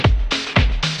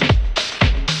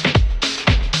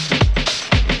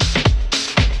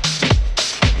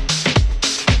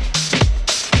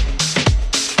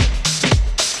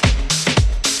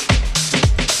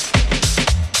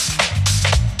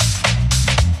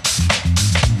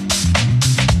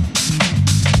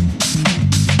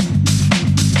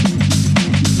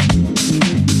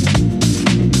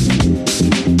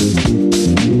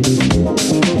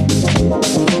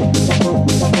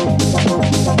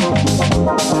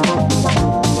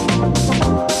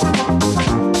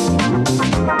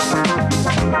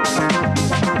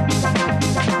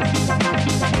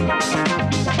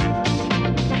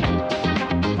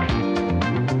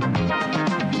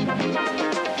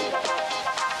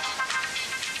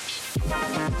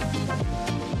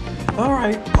All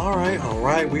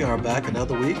right. We are back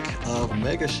another week of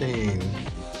Mega Sheen.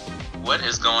 What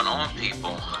is going on,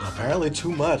 people? Apparently,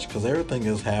 too much because everything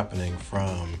is happening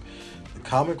from the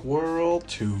comic world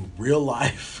to real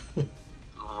life.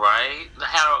 Right?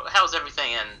 How's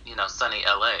everything in sunny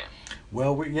LA?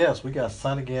 Well, we got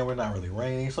sun again. We're not really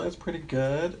raining, so it's pretty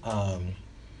good.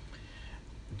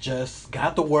 Just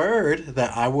got the word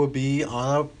that I will be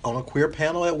on a queer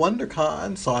panel at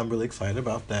WonderCon, so I'm really excited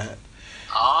about that.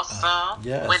 Awesome.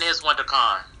 Yes. When is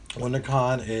WonderCon?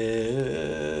 WonderCon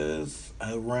is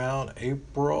around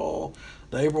April,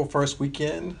 the April 1st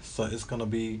weekend. So it's going to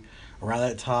be around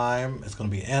that time. It's going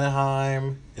to be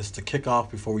Anaheim. It's the kickoff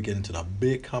before we get into the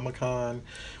big Comic Con,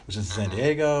 which is San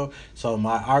Diego. So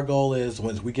our goal is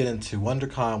once we get into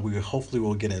WonderCon, we hopefully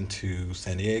will get into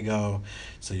San Diego.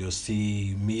 So you'll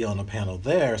see me on the panel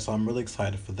there. So I'm really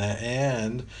excited for that.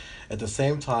 And at the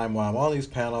same time, while I'm on these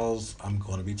panels, I'm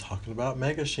going to be talking about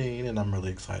Mega Sheen, and I'm really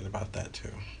excited about that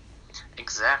too.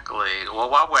 Exactly. Well,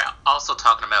 while we're also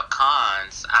talking about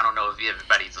cons, I don't know if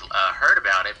everybody's heard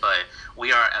about it, but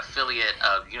we are affiliate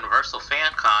of Universal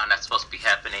Fan Con that's supposed to be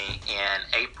happening in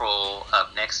April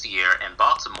of next year in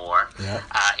Baltimore. Yeah.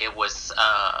 It was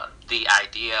the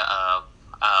idea of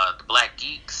the Black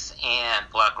Geeks and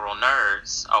Black Girl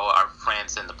Nerds, our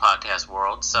friends in the podcast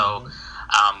world. So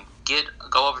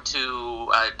go over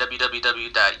to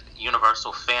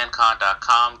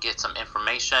www.universalfancon.com, get some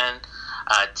information.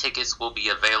 Tickets will be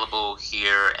available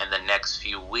here in the next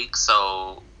few weeks,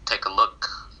 so take a look,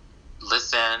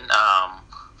 listen,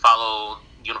 follow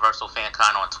Universal Fan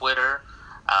Con on Twitter,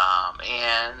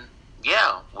 and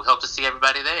yeah, we hope to see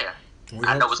everybody there.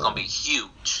 I know it's going to be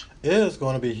huge. It is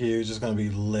going to be huge. It's going to be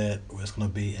lit. It's going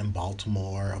to be in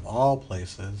Baltimore, of all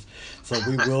places. So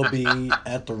we will be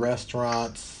at the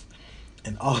restaurants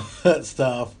and all that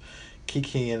stuff,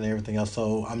 Kiki and everything else.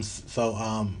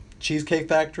 Cheesecake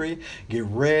Factory, get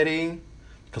ready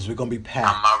because we're gonna be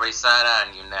packed. I'm already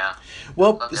side-eyeing you now.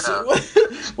 Well,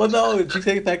 no,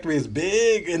 Cheesecake Factory is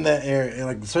big in that area,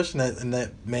 like especially in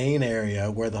that main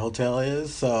area where the hotel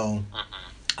is. So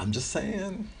I'm just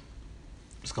saying,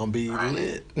 it's gonna be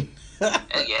lit. Yeah,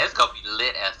 it's gonna be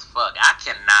lit as fuck. I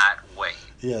cannot wait.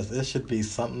 Yes, it should be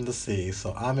something to see.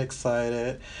 So I'm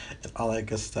excited and all that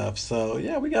good stuff. So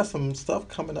yeah, we got some stuff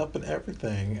coming up and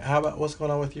everything. How about what's going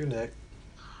on with you, Nick?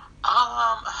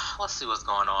 Let's see what's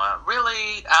going on.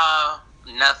 Really,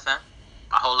 nothing.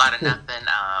 A whole lot of nothing.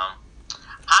 I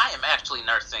am actually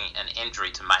nursing an injury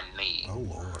to my knee. Oh,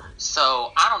 Lord.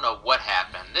 So, I don't know what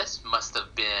happened. This must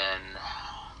have been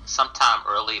sometime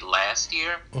early last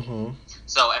year. Mm-hmm.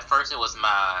 So, at first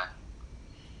I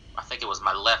think it was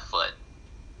my left foot.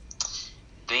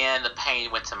 Then the pain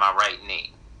went to my right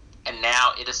knee. And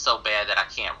now it is so bad that I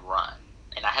can't run.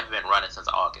 And I haven't been running since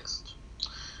August.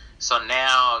 So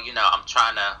now, I'm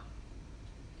trying to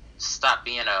stop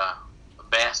being a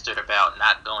bastard about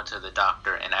not going to the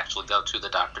doctor and actually go to the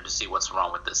doctor to see what's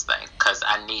wrong with this thing, because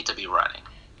I need to be running.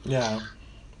 Yeah.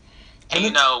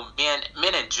 And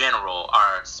men in general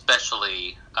are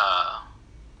especially,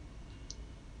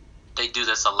 they do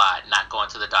this a lot, not going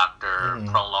to the doctor,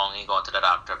 prolonging going to the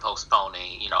doctor,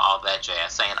 postponing, all that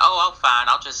jazz, saying, oh, I'm fine,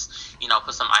 I'll just,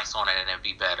 put some ice on it and it'll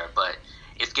be better. But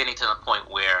it's getting to the point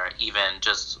where even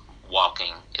just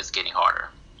walking is getting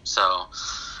harder. So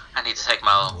I need to take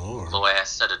my little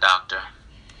ass to the doctor.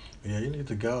 Yeah, you need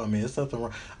to go. I mean, it's nothing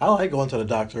wrong. I like going to the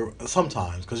doctor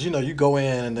sometimes because, you go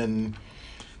in and then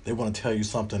they want to tell you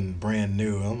something brand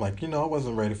new. And I'm like, I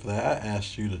wasn't ready for that. I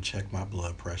asked you to check my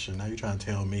blood pressure. Now you're trying to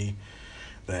tell me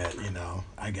that,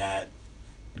 I got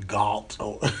gout.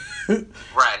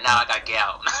 Right, now I got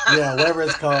gout. Yeah, whatever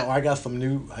it's called. Or I got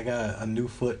a new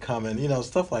foot coming,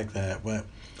 stuff like that. But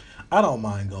I don't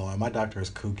mind going. My doctor is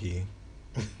kooky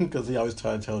because he always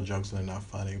try to tell jokes and they're not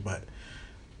funny. But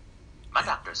my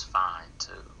doctor's fine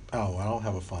too. Oh, I don't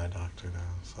have a fine doctor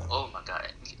now. So. Oh my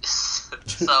god.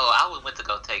 So I went to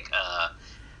go take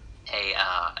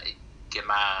get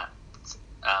my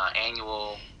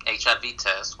annual HIV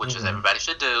test, which is everybody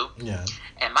should do. Yeah.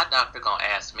 And my doctor gonna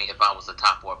ask me if I was a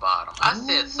top or bottom. I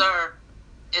said, sir,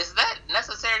 is that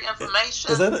necessary information?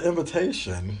 Is that an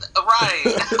invitation? Right.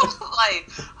 Like,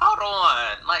 hold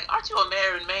on. Like, aren't you a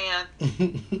married man?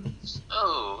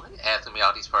 Oh, asking me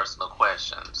all these personal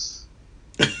questions.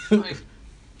 Like,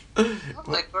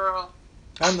 girl.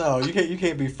 I know you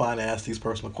can't be fine to ask these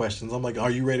personal questions. I'm like, are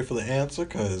you ready for the answer?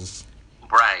 Because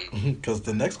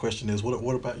the next question is,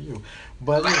 what about you?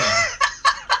 But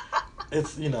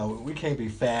it's we can't be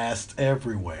fast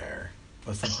everywhere,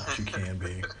 but sometimes you can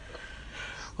be.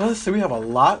 Well, let's see. We have a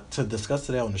lot to discuss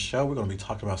today on the show. We're going to be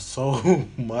talking about so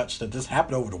much that just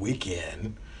happened over the weekend.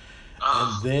 And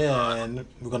Oh God. then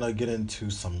we're going to get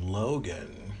into some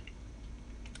Logan,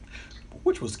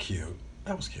 which was cute.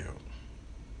 That was cute.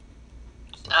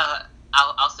 So, Uh,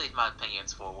 I'll save my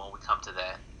opinions for when we come to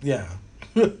that. yeah.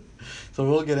 So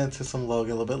we'll get into some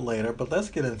Logan a little bit later, but let's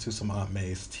get into some Aunt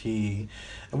May's tea.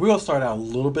 And we're going to start out a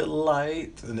little bit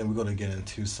light, and then we're going to get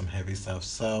into some heavy stuff.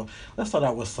 So let's start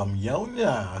out with some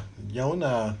Yona.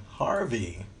 Yona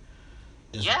Harvey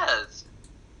is Yes.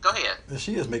 Go ahead.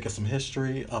 she is making some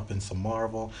history up in some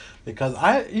Marvel because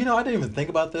I didn't even think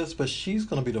about this, but she's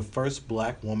going to be the first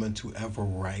black woman to ever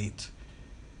write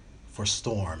for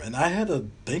Storm. And I had to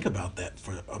think about that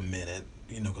for a minute,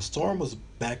 because Storm was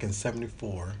back in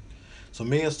 74. So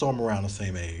me and Storm around the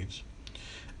same age.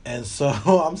 And so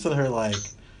I'm sitting here like,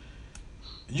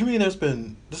 you mean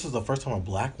this is the first time a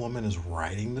black woman is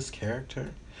writing this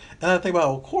character? And I think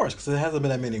about, of course, because there hasn't been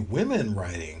that many women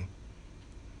writing,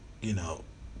 you know,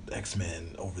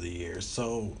 X-Men over the years.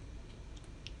 So,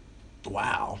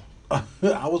 wow.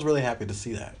 I was really happy to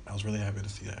see that. I was really happy to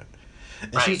see that.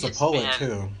 And Right. she's a It's poet, been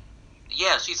too.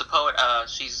 yeah. She's a poet.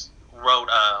 She's wrote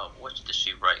what did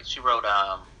she write? She wrote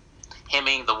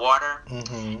Hemming the Water,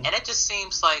 Mm-hmm. and it just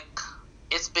seems like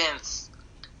it's been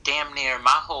damn near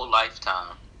my whole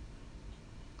lifetime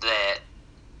that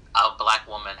a black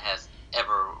woman has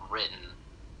ever written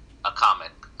a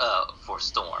comic for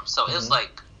Storm. So it's Mm-hmm.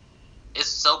 like it's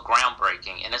so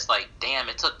groundbreaking, and it's like, damn,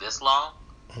 it took this long.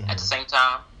 At the Mm-hmm. same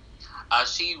time,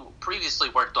 she previously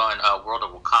worked on World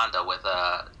of Wakanda with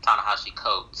Tanahashi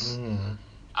Coates, Mm-hmm.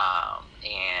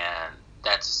 and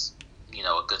that's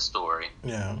a good story.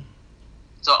 Yeah.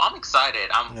 So I'm excited.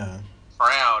 I'm Yeah.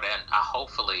 proud, and I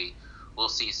hopefully we'll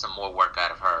see some more work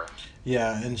out of her.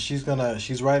 Yeah, and she's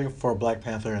writing for Black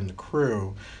Panther and the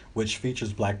Crew, which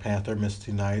features Black Panther,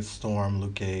 Misty Knight, Storm,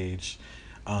 Luke Cage,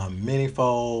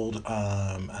 Minifold.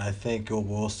 I think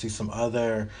we'll see some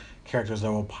other characters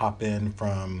that will pop in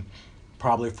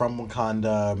probably from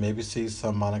Wakanda. Maybe see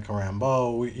some Monica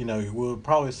Rambeau. We'll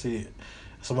probably see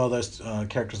some other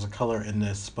characters of color in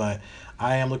this, but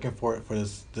I am looking forward for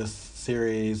this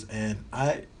series, and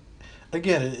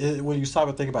again, when you stop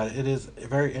and think about it, it is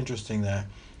very interesting that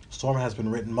Storm has been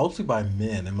written mostly by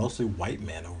men and mostly white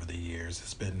men over the years.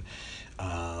 It's been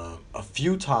a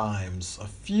few times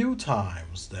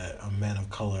that a man of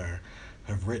color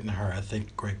have written her. I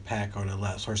think Greg Pak, or the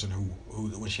last person who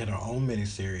when she had her own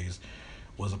miniseries,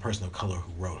 was a person of color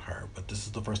who wrote her. But this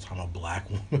is the first time a black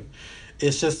woman.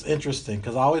 It's just interesting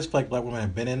because I always feel like black women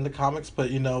have been in the comics, but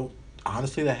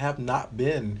honestly, they have not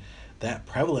been that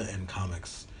prevalent in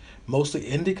comics. Mostly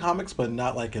indie comics, but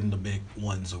not like in the big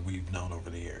ones that we've known over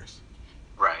the years.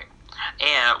 Right.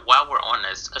 And while we're on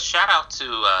this, a shout out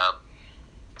to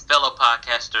fellow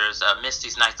podcasters,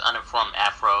 Misty's Nights Uninformed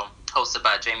Afro, hosted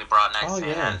by Jamie Oh Broadnax and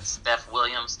yes. Steph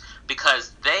Williams,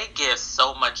 because they give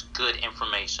so much good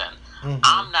information. Mm-hmm.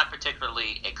 I'm not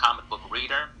particularly a comic book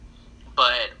reader,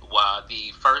 but while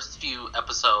the first few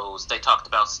episodes they talked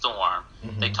about Storm, they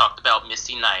Mm-hmm. talked about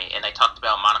Misty Knight, and they talked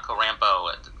about Monica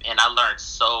Rambeau, and I learned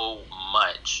so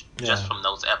much just Yeah. from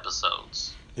those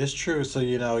episodes. It's true. So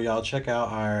y'all check out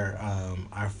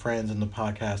our friends in the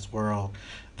podcast world.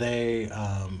 They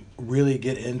really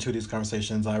get into these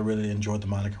conversations. I really enjoyed the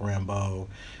Monica Rambeau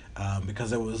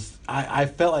because I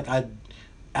felt like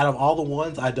out of all the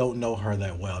ones, I don't know her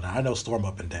that well. Now I know Storm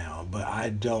up and down, but I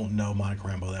don't know Monica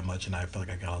Rambeau that much, and I feel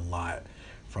like I got a lot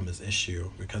from this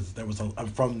issue because there was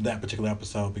from that particular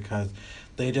episode because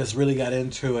they just really got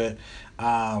into it.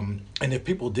 And if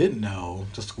people didn't know,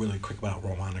 just really quick about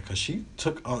Monica, she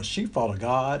fought a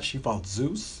god, she fought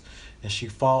Zeus, and she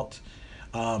fought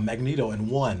Magneto and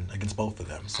won against both of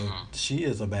them. So Mhm. she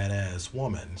is a badass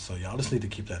woman. So y'all just need to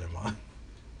keep that in mind.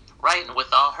 Right, and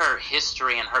with all her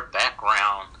history and her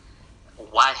background,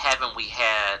 why haven't we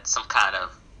had some kind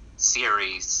of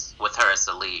series with her as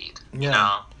the lead? You Yeah.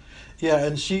 know? Yeah,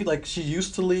 and she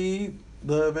used to lead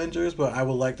the Avengers, but I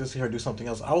would like to see her do something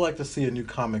else. I would like to see a new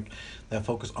comic that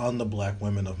focused on the black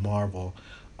women of Marvel,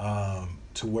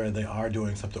 to where they are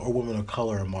doing something, or women of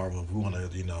color in Marvel. If we want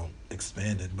to,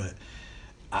 expand it, but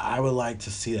I would like to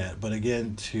see that. But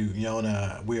again, to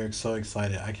Yona, we are so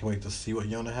excited. I can't wait to see what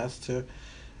Yona has to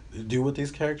do with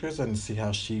these characters and see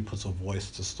how she puts a voice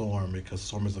to Storm because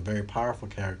Storm is a very powerful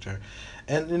character,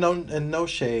 and and no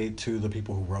shade to the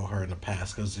people who wrote her in the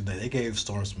past because they gave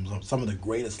Storm some of the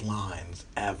greatest lines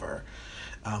ever.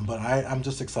 But I'm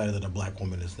just excited that a black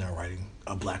woman is now writing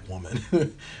a black woman,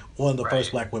 one of the first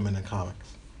Right, black women in comics.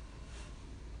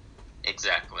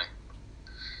 exactly.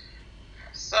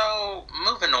 So,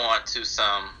 moving on to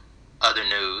some other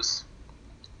news.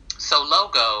 So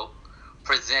Logo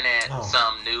presented Oh,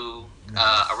 some new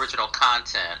yes. original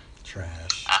content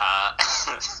Trash. uh,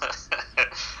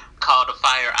 called the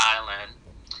Fire Island.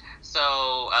 So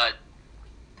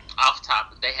off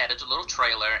top, they had a little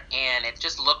trailer, and it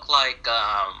just looked like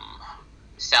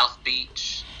South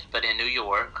Beach, but in New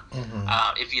York.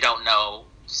 Mm-hmm. If you don't know,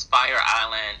 Fire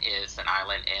Island is an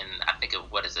island in, I think,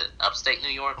 what is it, upstate New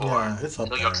York or Yeah, it's up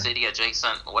New York there. City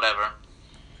adjacent, whatever.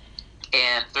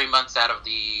 And 3 months out of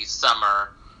the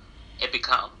summer, it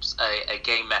becomes a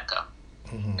gay mecca.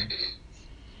 Mm-hmm.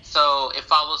 So it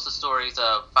follows the stories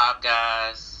of five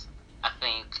guys, I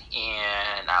think,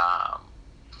 and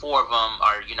four of them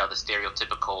are, the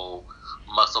stereotypical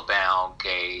muscle bound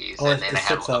gays, Oh, and then it's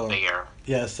they have six a of them. bear.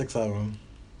 Yeah, it's six of them.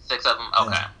 Six of them? Yeah.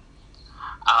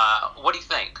 Okay. What do you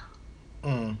think?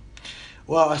 Mm.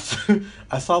 Well,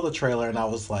 I saw the trailer and I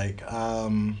was like,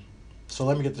 so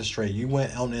let me get this straight. You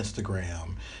went on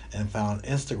Instagram and found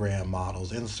Instagram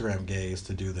models, Instagram gays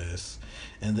to do this.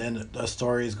 And then the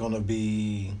story is going to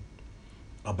be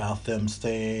about them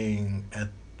staying at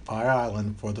Fire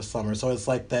Island for the summer. So it's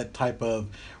like that type of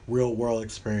real world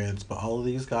experience. But all of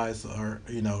these guys are,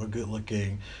 good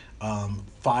looking.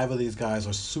 Five of these guys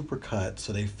are super cut,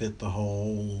 so they fit the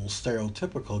whole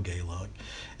stereotypical gay look.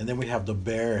 And then we have the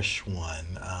bearish one,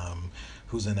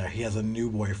 who's in there. He has a new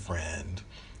boyfriend,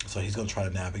 so he's gonna try to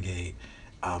navigate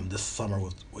this summer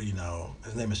with,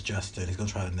 his name is Justin. He's gonna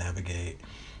try to navigate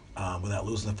without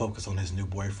losing the focus on his new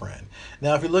boyfriend.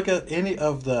 Now, if you look at any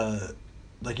of the,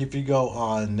 like, if you go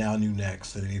on Now New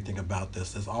Next and anything about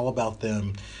this, it's all about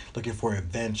them looking for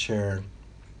adventure,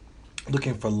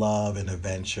 looking for love and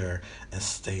adventure, and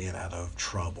staying out of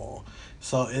trouble.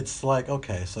 So it's like,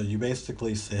 okay, so you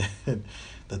basically said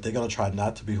that they're gonna try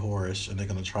not to be whorish, and they're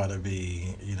gonna try to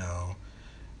be,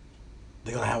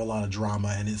 they're gonna have a lot of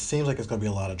drama, and it seems like it's gonna be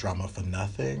a lot of drama for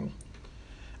nothing.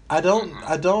 I don't,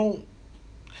 Mm-hmm. I don't.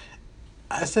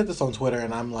 I said this on Twitter,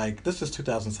 and I'm like, this is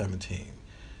 2017.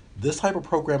 This type of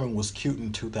programming was cute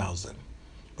in 2000.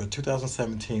 But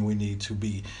 2017, we need to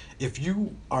be. If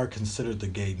you are considered the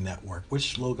gay network,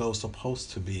 which Logo is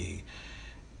supposed to be,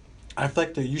 I feel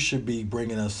like that you should be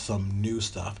bringing us some new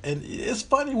stuff. And it's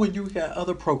funny when you got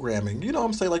other programming. You know what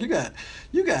I'm saying? Like you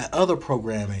got other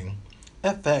programming,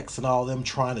 FX and all of them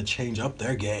trying to change up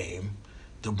their game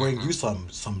to bring you Mm-hmm.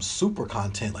 some super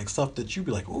content, like stuff that you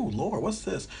be like, oh Lord, what's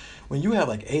this? When you have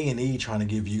like A&E trying to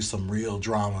give you some real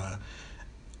drama,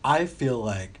 I feel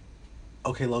like,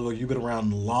 okay, Logo, you've been around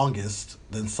the longest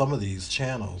than some of these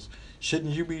channels.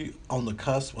 Shouldn't you be on the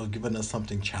cusp of giving us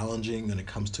something challenging when it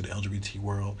comes to the LGBT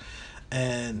world?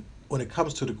 And when it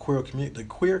comes to the queer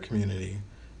community,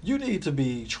 you need to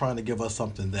be trying to give us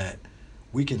something that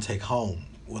we can take home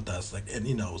with us, like, and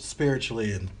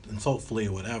spiritually and soulfully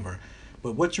or whatever.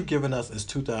 But what you giving us is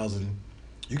 2000.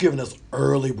 You giving us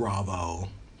early Bravo.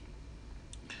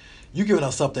 You giving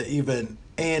us stuff that even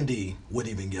Andy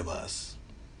wouldn't even give us.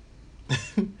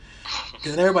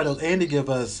 And everybody knows Andy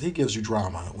he gives you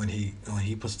drama when he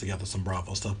puts together some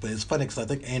Bravo stuff. But it's funny because I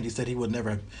think Andy said he would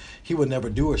never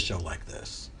do a show like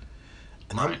this.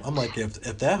 And I'm, Right. I'm like, if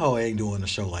that hoe ain't doing a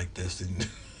show like this, then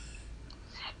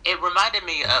It reminded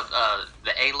me of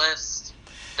the A List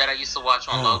that I used to watch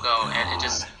on oh Logo, and it God,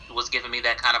 just was giving me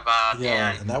that kind of vibe.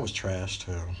 yeah, And and that was trash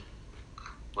too.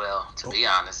 well, to Oh. be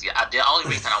honest, yeah, the only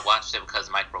reason I watched it because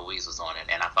Mike Ruiz was on it,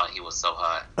 and I thought he was so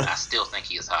hot. I still think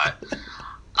he is hot.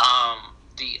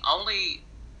 The only,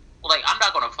 like, I'm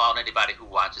not gonna fault anybody who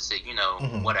watches it.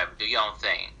 Hmm. Whatever, do your own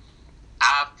thing.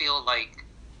 I feel like,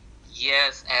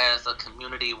 yes, as a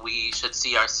community, we should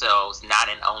see ourselves not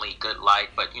in only good light,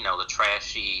 but the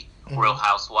trashy Real Hmm.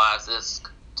 Housewives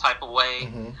type of way.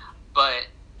 Hmm. But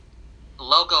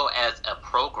Logo as a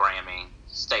programming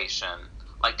station,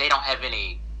 like, they don't have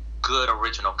any good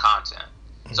original content.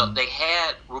 So Hmm. they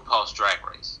had RuPaul's Drag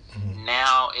Race. Hmm.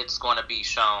 Now it's going to be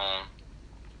shown.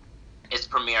 It's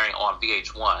premiering on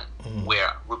VH1, Hmm.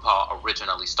 where RuPaul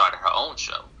originally started her own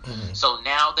show. Hmm. So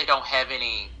now they don't have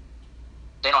any.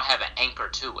 They don't have an anchor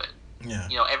to it. Yeah.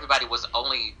 Everybody was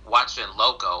only watching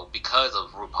Logo because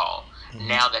of RuPaul. Hmm.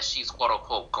 Now that she's quote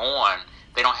unquote gone,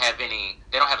 they don't have any.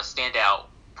 They don't have a standout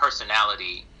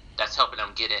personality that's helping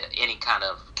them get any kind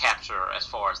of capture as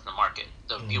far as the market,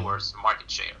 the Hmm. viewers'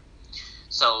 market share.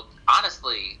 So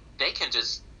honestly, they can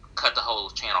just cut the whole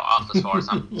channel off as far as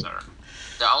I'm concerned.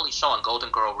 They're only showing Golden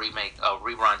Girl remake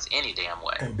reruns any damn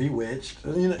way. And Bewitched,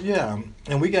 yeah,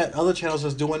 and we got other channels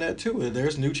that's doing that too.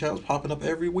 There's new channels popping up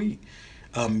every week. Me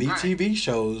All right. TV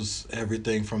shows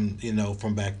everything from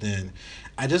back then.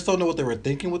 I just don't know what they were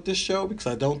thinking with this show because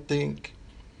I don't think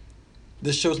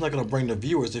this show's not going to bring the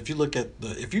viewers. If you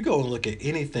go and look at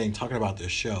anything talking about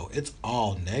this show, it's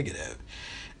all negative.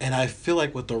 And I feel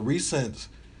like with the recent,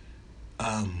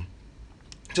 um,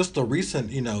 just the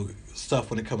recent, stuff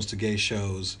when it comes to gay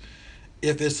shows,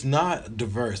 if it's not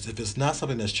diverse, if it's not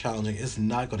something that's challenging, it's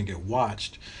not going to get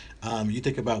watched. You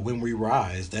think about When We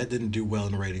Rise, that didn't do well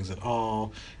in the ratings at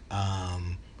all.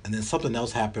 And then something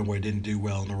else happened where it didn't do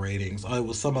well in the ratings. Oh, it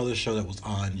was some other show that was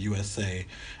on USA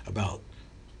about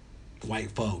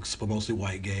white folks, but mostly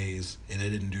white gays, and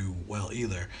it didn't do well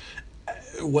either.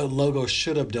 What Logo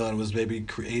should have done was maybe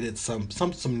created some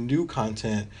new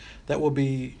content that will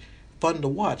be fun to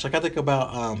watch. Like I think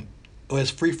about well,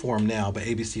 it's Freeform now, but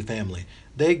ABC Family.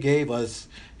 They gave us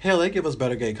hell. They give us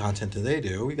better gay content than they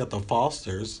do. We got the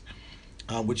Fosters,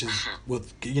 which is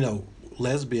with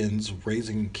lesbians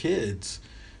raising kids,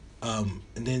 and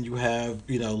then you have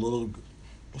little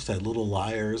what's that, Little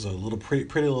Liars, or Little Pretty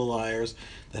Little Liars,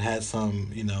 that had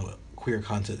some queer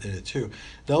content in it too.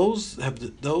 Those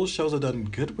shows have done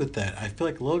good with that. I feel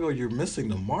like Logo, you're missing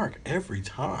the mark every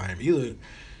time. Either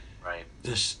Right.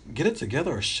 just get it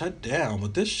together or shut down.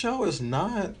 But this show is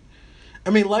not. I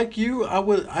mean, like you, I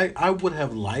would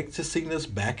have liked to see this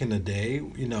back in the day. A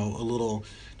little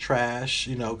trash.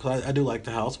 Because I do like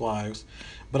the Housewives,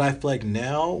 but I feel like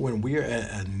now when we are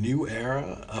at a new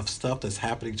era of stuff that's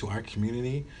happening to our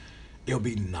community, it'll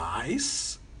be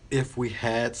nice if we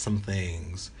had some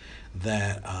things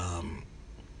that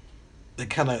that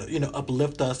kind of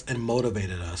uplift us and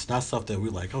motivated us, not stuff that we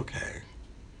like. Okay,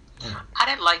 I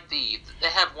didn't like they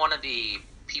have one of the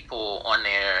people on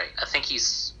there. I think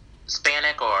he's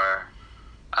Hispanic or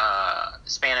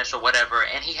Spanish or whatever,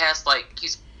 and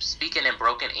he's speaking in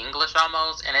broken English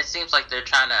almost, and it seems like they're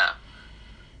trying to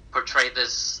portray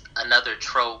this another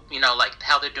trope, like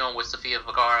how they're doing with Sofia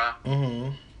Vergara.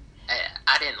 mm-hmm.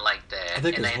 I didn't like I that,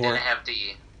 think and it's they Jorge. didn't have the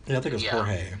Yeah, I think it's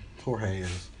yeah. Jorge.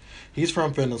 He's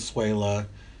from Venezuela.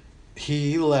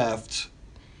 He left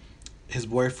his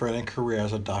boyfriend and career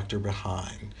as a doctor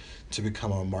behind to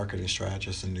become a marketing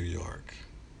strategist in New York.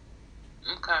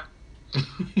 Okay,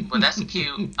 well that's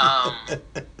cute.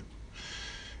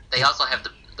 They also have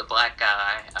the black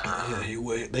guy.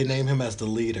 Yeah, they name him as the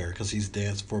leader because he's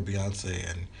danced for Beyonce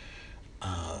and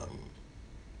um,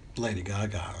 Lady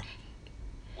Gaga.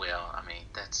 Well, I mean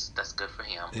that's good for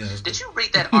him. Yeah, it's Did good. you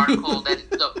read that article that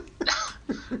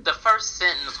the first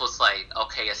sentence was like,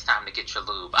 "Okay, it's time to get your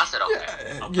lube." I said,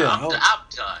 "Okay, Yeah, okay, yeah. I'm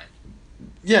done."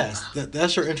 Yes,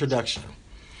 that's your introduction.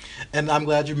 And I'm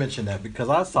glad you mentioned that because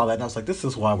I saw that and I was like, this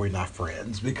is why we're not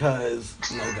friends. Because,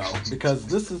 Logo, because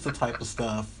this is the type of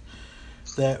stuff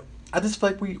that I just feel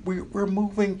like we're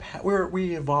moving, we're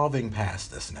evolving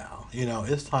past this now.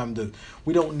 It's time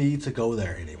we don't need to go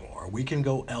there anymore. We can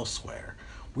go elsewhere.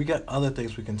 We got other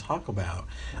things we can talk about.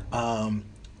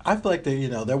 I feel like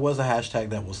there was a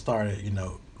hashtag that was started,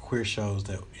 queer shows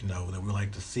that we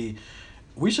like to see.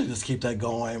 We should just keep that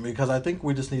going because I think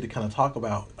we just need to kind of talk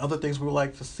about other things we would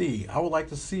like to see. I would like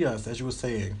to see us, as you were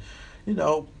saying, you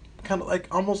know, kind of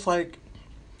like almost like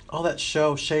all that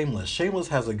show Shameless. Shameless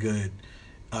has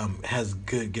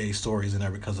good gay stories in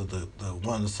there because of the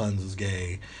one of the sons is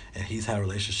gay and he's had a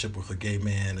relationship with a gay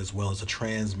man as well as a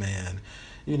trans man.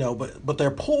 But they're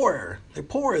poor. They're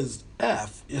poor as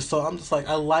F. So I'm just like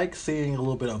I like seeing a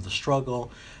little bit of the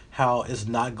struggle, how it's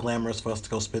not glamorous for us to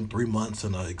go spend 3 months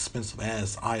in an expensive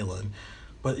ass island.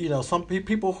 But some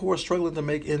people who are struggling to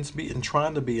make ends meet and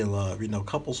trying to be in love.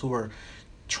 Couples who are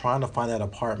trying to find that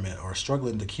apartment or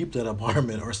struggling to keep that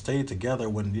apartment or stay together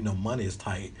when money is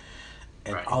tight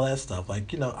and Right. all that stuff.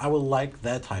 Like, I would like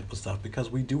that type of stuff because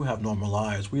we do have normal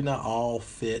lives. We're not all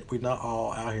fit. We're not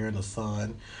all out here in the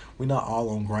sun. We're not all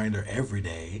on Grinder every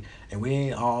day. And we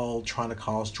ain't all trying to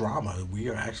cause drama. We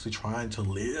are actually trying to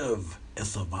live and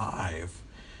survive.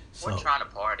 We're So trying to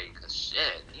party because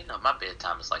shit, my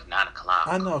bedtime is like 9 o'clock.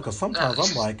 I know because sometimes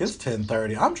I'm like, it's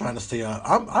 10:30. I'm trying to stay up.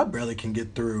 I barely can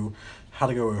get through How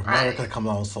to Go with America Right.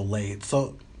 coming on so late.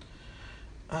 So,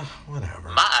 whatever.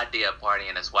 My idea of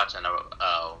partying is watching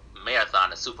a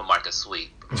marathon, a supermarket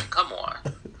sweep. I mean, come on.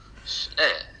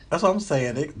 Shit. That's what I'm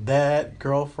saying. That,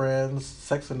 Girlfriends,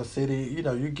 Sex in the City,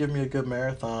 you give me a good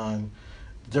marathon,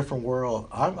 different world.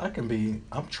 I'm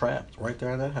trapped right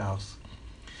there in that house.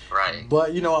 Right.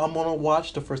 But, I'm going to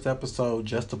watch the first episode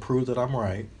just to prove that I'm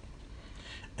right.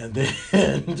 And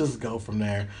then just go from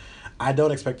there. I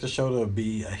don't expect the show to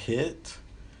be a hit.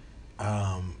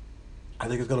 Um, I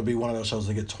think it's going to be one of those shows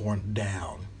that get torn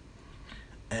down.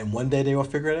 And one day they will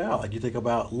figure it out. Like you think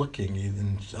about Looking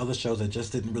and other shows that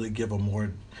just didn't really give a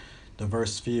more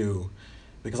diverse view.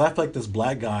 Because I feel like this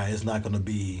black guy is not going to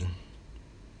be,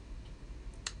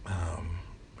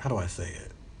 how do I say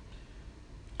it?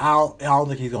 I don't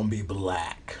think he's gonna be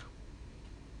black.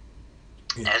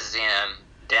 Yeah, As in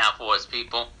down for his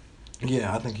people.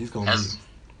 yeah, I think he's gonna be. As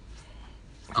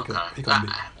okay. He gonna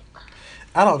be.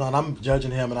 I don't know. And I'm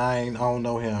judging him, and I don't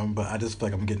know him, but I just feel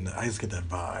like I'm getting. I just get that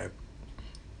vibe.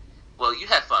 Well, you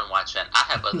have fun watching. I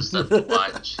have other stuff to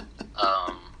watch.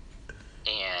 Um,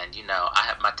 and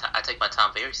I take my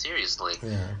time very seriously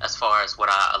Yeah. as far as what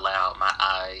I allow my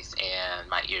eyes and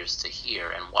my ears to hear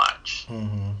and watch.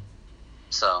 Hmm.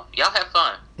 So y'all have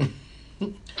fun.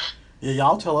 Yeah,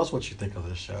 y'all tell us what you think of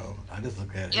this show. I just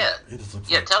look at it. Yeah, It just looks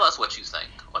yeah. like. Tell us what you think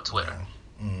on Twitter.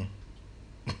 Yeah.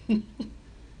 Mm.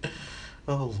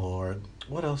 Oh Lord,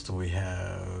 what else do we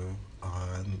have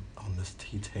on this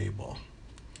tea table?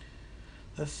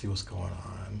 Let's see what's going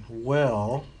on.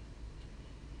 Well,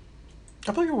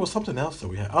 I think it was something else that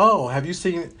we had. Oh, have you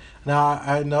seen? Now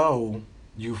I know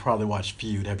you've probably watched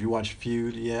Feud. Have you watched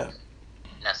Feud yet?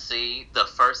 Now, see, the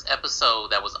first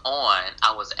episode that was on,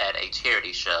 I was at a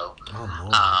charity show. Oh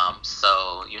Lord.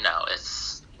 So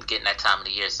it's getting that time of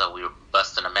the year, so we were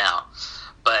busting them out.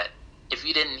 But if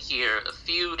you didn't hear,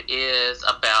 Feud is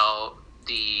about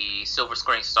the Silver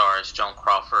Screen stars Joan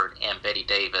Crawford and Betty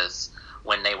Davis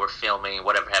when they were filming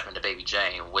Whatever Happened to Baby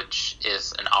Jane, which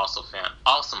is an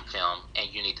awesome film,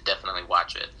 and you need to definitely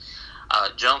watch it.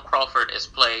 Joan Crawford is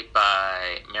played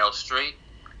by Meryl Streep,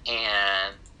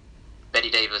 and Betty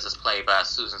Davis is played by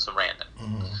Susan Sarandon.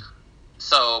 Hmm.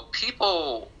 So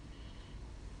people,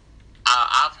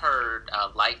 I've heard,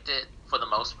 liked it for the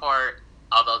most part,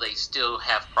 although they still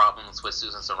have problems with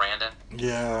Susan Sarandon.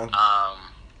 Yeah,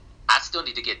 I still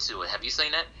need to get to it. Have you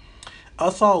seen it? I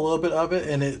saw a little bit of it,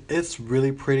 and it's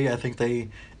really pretty. I think they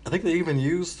even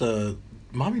used the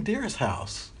Mommy Dearest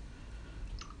house.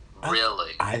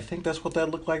 Really? I think that's what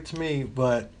that looked like to me,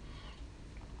 but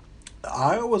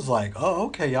I was like, oh,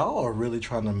 okay, y'all are really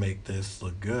trying to make this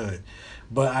look good.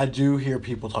 But I do hear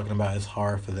people talking about it's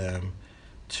hard for them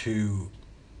to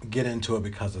get into it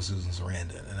because of Susan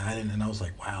Sarandon. And I didn't, and I was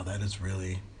like, wow, that is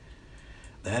really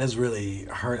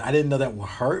hurt. I didn't know that would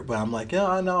hurt, but I'm like, yeah,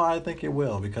 I know, I think it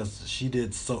will because she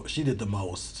did the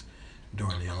most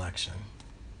during the election.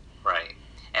 Right.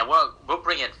 And we'll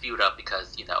bring in Feud up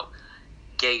because,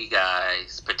 gay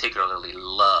guys particularly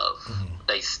love,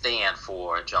 they stand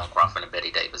for Joan Crawford and Betty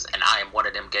Davis. And I am one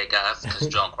of them gay guys because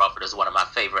Joan Crawford is one of my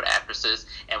favorite actresses.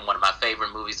 And one of my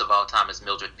favorite movies of all time is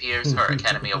Mildred Pierce, her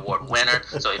Academy Award winner.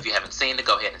 So if you haven't seen it,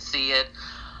 go ahead and see it.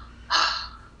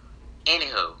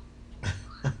 Anywho,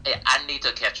 I need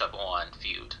to catch up on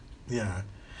Feud. Yeah.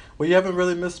 Well, you haven't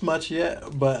really missed much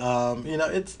yet, but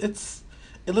it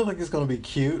looked like it's gonna be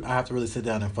cute. I have to really sit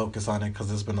down and focus on it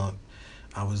because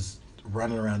I was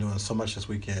running around doing so much this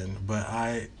weekend, but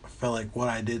I felt like what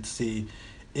I did see,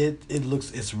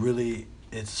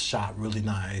 it's shot really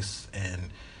nice, and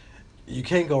you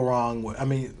can't go wrong with. I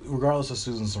mean, regardless of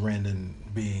Susan Sarandon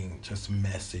being just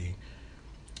messy,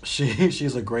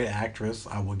 she's a great actress.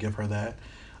 I will give her that.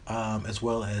 As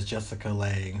well as Jessica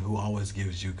Lange, who always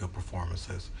gives you good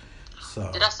performances.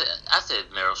 So I said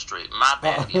Meryl Streep. My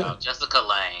bad, y'all. Jessica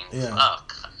Lange. Yeah.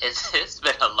 Fuck. It's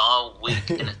been a long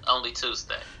week and it's only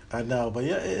Tuesday. I know, but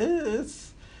yeah,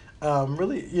 it's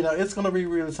really, it's gonna be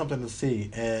really something to see.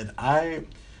 And I'm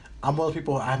one of those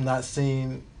people. I have not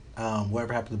seen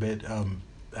Whatever Happened to Bed.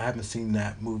 I haven't seen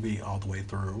that movie all the way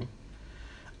through.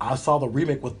 I saw the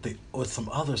remake with some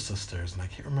other sisters, and I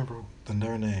can't remember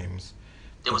their names.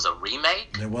 There was a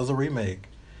remake? There was a remake.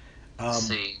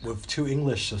 See. With two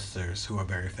English sisters who are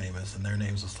very famous, and their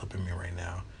names are slipping me right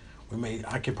now.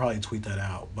 I could probably tweet that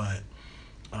out, but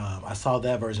I saw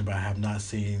that version, but I have not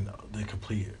seen the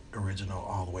complete original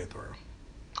all the way through.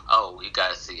 Oh, you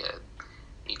gotta see it.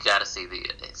 You gotta see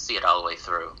it all the way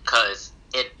through, cause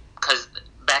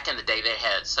back in the day they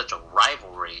had such a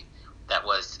rivalry that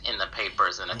was in the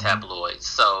papers and the tabloids.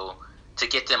 So to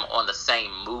get them on the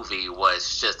same movie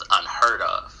was just unheard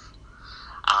of.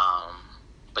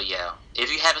 But yeah,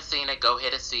 if you haven't seen it, go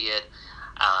ahead and see it.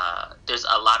 There's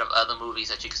a lot of other movies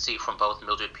that you can see from both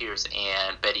Mildred Pierce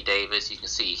and Betty Davis. You can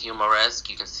see Humoresque.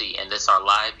 You can see In This Our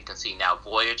Life. You can see Now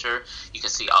Voyager. You can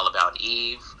see All About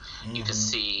Eve. Mm-hmm. You can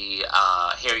see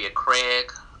Harriet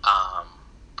Craig.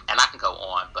 And I can go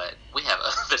on, but we have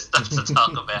other stuff to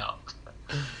talk about.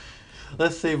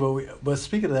 Let's see, but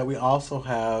speaking of that, we also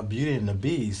have Beauty and the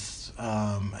Beast.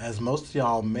 As most of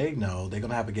y'all may know, they're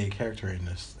gonna have a gay character in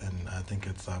this, and I think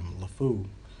it's LeFou.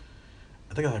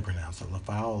 I think that's how I pronounce it,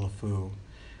 LeFou or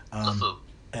LeFou.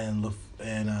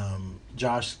 And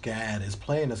Josh Gad is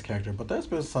playing this character, but there's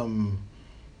been some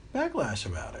backlash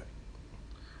about it.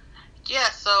 Yeah,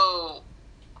 so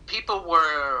people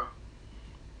were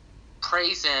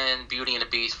praising Beauty and the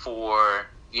Beast for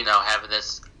having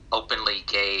this openly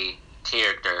gay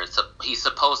character. So he's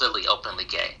supposedly openly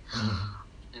gay. Mhm.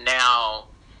 Now,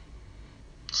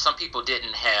 some people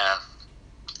didn't have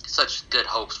such good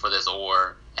hopes for this,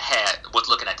 or was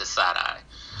looking at the side eye.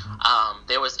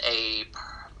 There was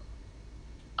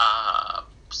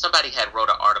somebody had wrote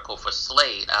an article for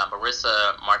Slate,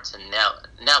 Marissa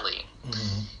Martinelli.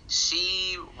 Mhm.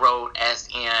 She wrote as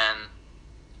in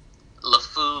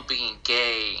LeFou being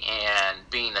gay and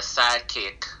being the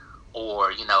sidekick,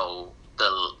 or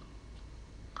the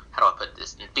how do I put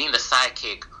this? Being the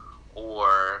sidekick,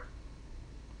 or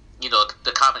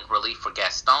the comic relief for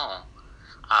Gaston,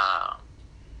 uh,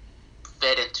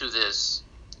 fed into this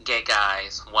gay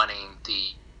guys wanting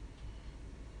the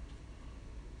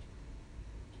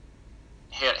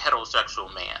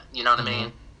heterosexual man. You know what I mean?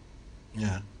 Mhm.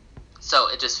 Yeah. So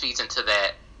it just feeds into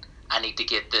that. I need to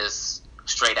get this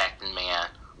straight acting man,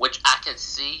 which I could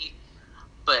see,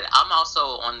 but I'm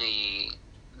also on the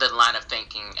line of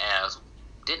thinking as,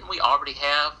 didn't we already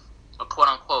have a quote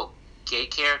unquote gay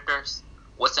characters?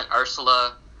 Wasn't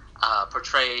Ursula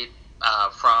portrayed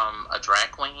from a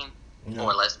drag queen Yeah.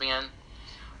 or a lesbian?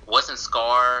 Wasn't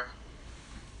Scar,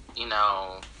 you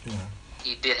know, Yeah.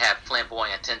 he did have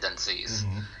flamboyant tendencies?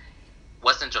 Mhm.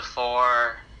 Wasn't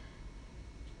Jafar,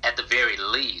 at the very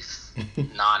least,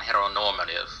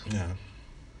 non-heteronormative? Yeah.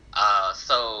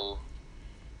 So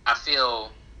I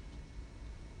feel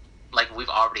like we've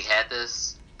already had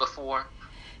this before,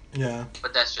 Yeah.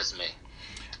 but that's just me.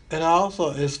 And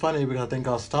also, it's funny because I think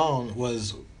Gaston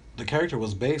the character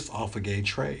was based off a gay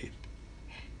trade.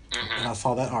 And I Hmm.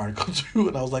 saw that article too,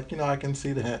 and I was like, I can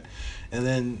see that. And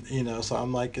then, so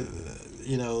I'm like,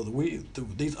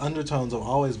 these undertones have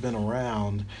always been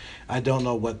around. I don't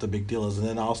know what the big deal is. And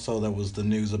then also there was the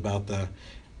news about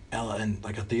and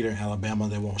like a theater in Alabama,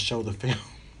 they won't show the film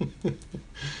Yeah,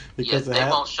 because it had.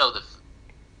 they won't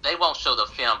show the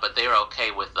film, but they're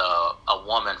okay with a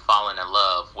woman falling in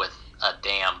love with a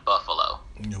damn buffalo.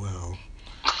 Well,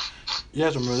 you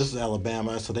have to remember this is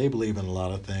Alabama, so they believe in a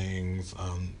lot of things.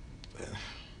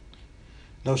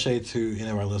 No shade to any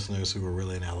of our listeners who are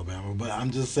really in Alabama, but I'm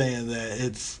just saying that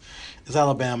it's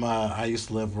Alabama. I used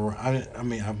to live. I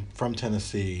mean, I'm from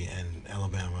Tennessee and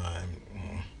Alabama,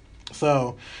 and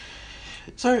so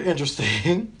it's very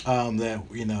interesting that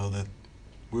that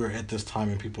we're at this time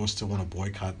and people still want to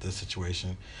boycott this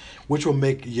situation, which will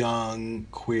make young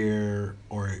queer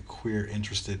or queer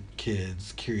interested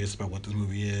kids curious about what this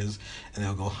movie is, and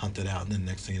they'll go hunt it out, and then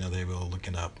next thing you know, they will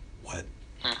looking up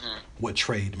Hmm. what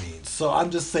trade means. So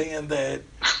I'm just saying that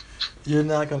you're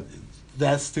not gonna.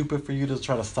 That's stupid for you to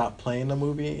try to stop playing the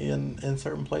movie in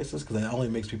certain places because that only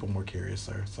makes people more curious,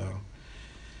 sir. So,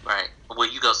 Right. Will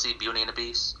you go see Beauty and the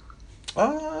Beast?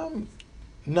 um,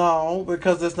 no,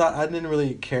 because it's not. I didn't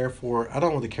really care for. I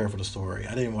don't really care for the story.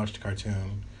 I didn't watch the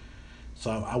cartoon, so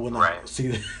I would Right. not see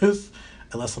this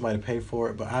unless somebody paid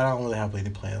for it. But I don't really have any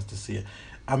plans to see it.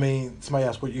 I mean, somebody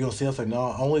asked, "What you gonna see?" I was like,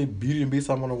 "No, only Beauty and Beast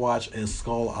I'm gonna watch is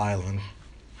Skull Island,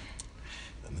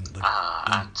 and the,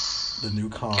 Uh, the new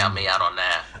Count Kong." me out on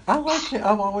that. I like it.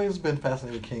 I've always been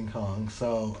fascinated with King Kong,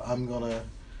 so I'm gonna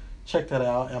check that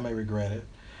out. I may regret it,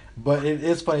 but it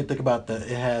is funny to think about that.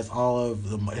 It has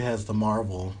the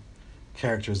Marvel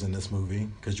characters in this movie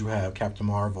because you have Captain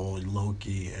Marvel,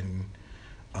 Loki, and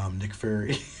Nick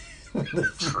Fury in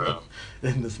this, True.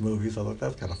 in this movie. So look,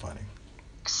 that's kind of funny.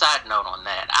 Side note on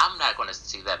that, I'm not going to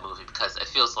see that movie because it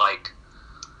feels like,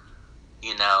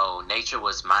 nature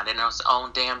was minding its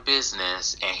own damn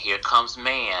business, and here comes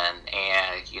man,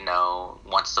 and,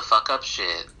 wants to fuck up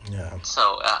shit. Yeah,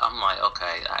 So I'm like,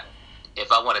 okay,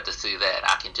 if I wanted to see that,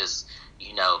 I can just,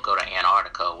 go to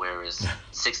Antarctica where it's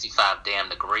 65 damn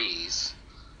degrees.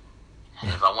 And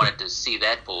if I wanted to see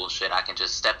that bullshit, I can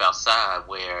just step outside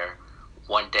where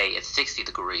one day it's 60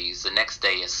 degrees, the next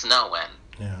day it's snowing.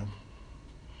 yeah.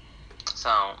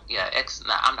 So, yeah,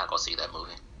 I'm not going to see that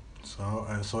movie.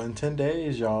 So in 10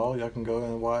 days, y'all can go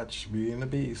and watch Beauty and the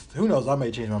Beast. Who knows? I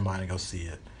may change my mind and go see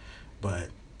it, but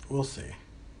we'll see.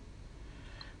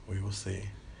 We will see.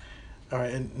 All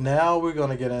right, and now we're going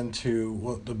to get into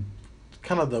what the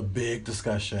kind of the big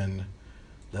discussion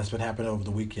that's been happening over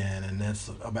the weekend, and that's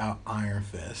about Iron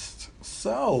Fist.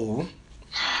 So,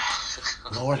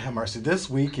 Lord have mercy. This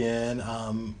weekend,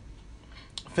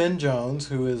 Finn Jones,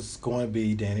 who is going to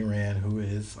be Danny Rand, who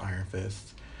is Iron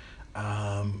Fist,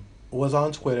 was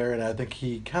on Twitter, and I think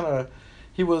he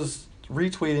was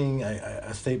retweeting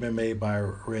a statement made by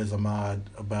Riz Ahmad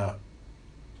about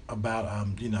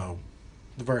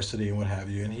diversity and what have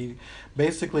you, and he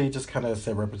basically just kind of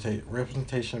said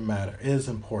representation matter is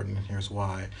important, and here's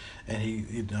why, and he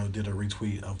did a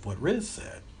retweet of what Riz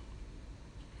said.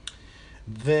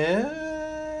 Then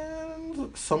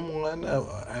someone,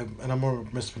 and I'm going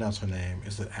to mispronounce her name.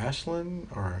 Is it Ashlyn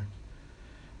or?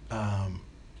 Um,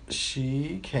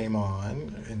 she came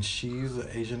on, and she's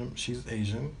Asian. She's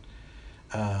Asian.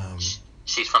 Um,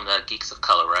 She's from the Geeks of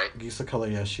Color, right? Geeks of Color,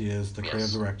 yes, she is the creative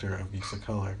Yes. director of Geeks of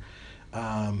Color.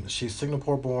 She's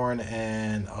Singapore born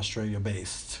and Australia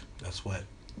based. That's what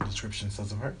the description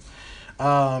says of her.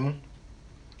 Um,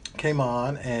 Came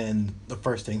on, and the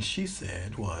first thing she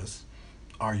said was,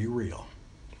 "Are you real?"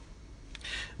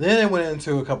 Then it went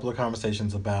into a couple of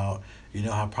conversations about,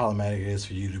 how problematic it is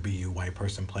for you to be a white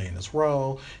person playing this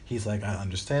role. He's like, I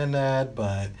understand that,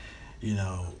 but, you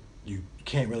know, you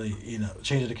can't really,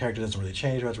 changing the character doesn't really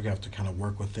change much. We have to kind of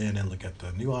work within and look at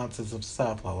the nuances of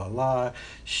stuff, la la la.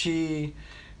 She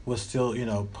was still,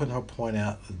 putting her point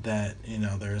out that,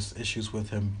 there's issues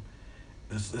with him.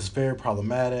 It's very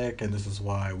problematic, and this is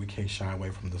why we can't shy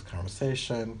away from this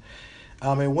conversation.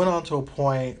 It went on to a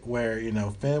point where,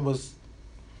 Finn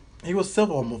he was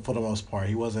civil for the most part.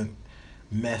 He wasn't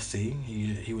messy.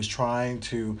 He was trying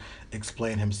to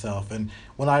explain himself. And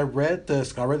when I read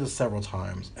this several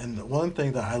times. And one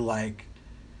thing that I like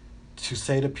to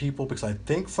say to people, because I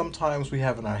think sometimes we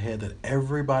have in our head that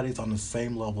everybody's on the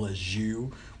same level as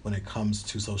you when it comes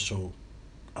to social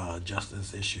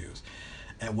justice issues.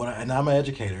 And I'm an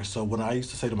educator, so what I used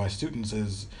to say to my students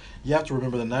is, you have to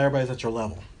remember that not everybody's at your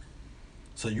level.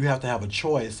 So you have to have a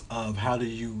choice of how do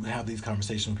you have these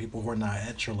conversations with people who are not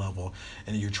at your level,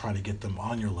 and you're trying to get them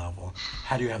on your level.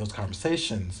 How do you have those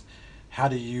conversations? How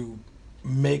do you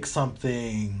make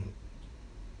something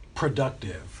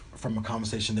productive from a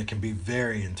conversation that can be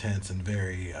very intense and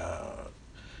very,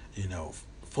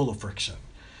 full of friction?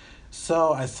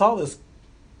 So I saw this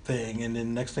thing, and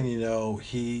then next thing you know,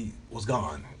 he was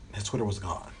gone. His Twitter was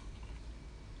gone.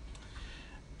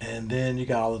 And then you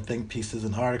got all the think pieces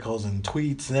and articles and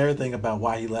tweets and everything about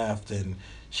why he left, and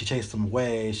she chased him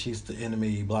away. She's the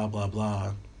enemy, blah blah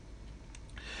blah.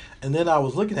 And then I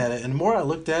was looking at it, and the more I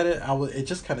looked at it, it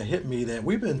just kind of hit me that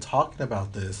we've been talking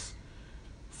about this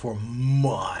for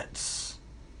months,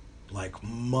 like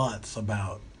months,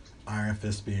 about Iron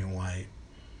Fist being white.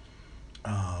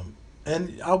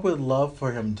 And I would love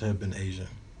for him to have been Asian,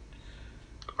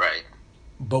 Right.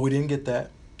 but we didn't get that.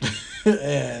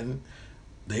 And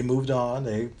they moved on.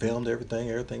 They filmed everything.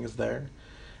 Everything is there.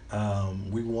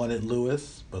 We wanted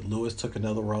Lewis, but Lewis took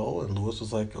another role, and Lewis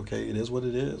was like, "Okay, it is what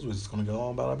it is. We're just going to go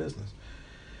on about our business."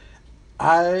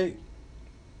 I,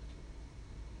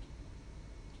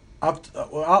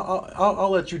 I'll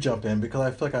let you jump in because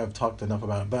I feel like I've talked enough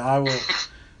about it. But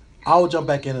I will jump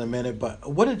back in a minute. But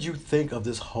what did you think of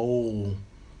this whole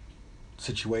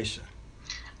situation?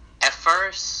 At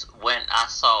first, when I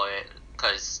saw it,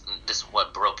 because this is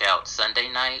what broke out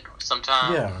Sunday night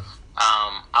sometime, Yeah.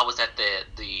 I was at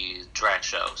the drag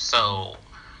show, so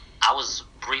I was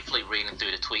briefly reading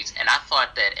through the tweets, and I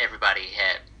thought that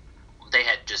they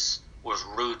had just was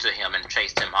rude to him and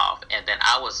chased him off, and then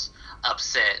I was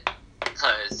upset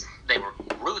because they were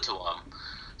rude to him.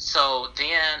 So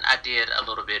then I did a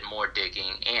little bit more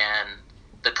digging, and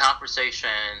the conversation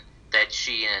that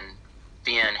she and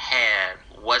Finn had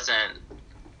wasn't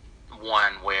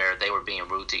one where they were being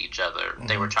rude to each other.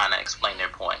 They were trying to explain their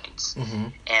points. Mm-hmm.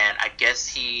 And I guess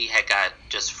he had got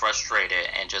just frustrated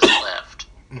and just left.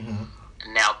 Mm-hmm.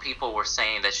 Now people were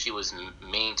saying that she was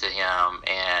mean to him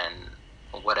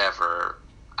and whatever.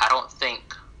 I don't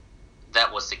think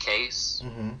that was the case.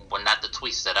 Mm-hmm. Well, not the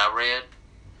tweets that I read.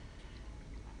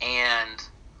 And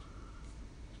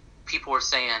people were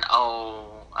saying,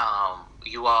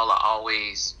 you all are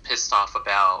always pissed off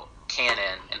about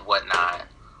canon and whatnot.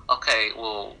 Okay,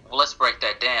 well, let's break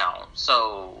that down.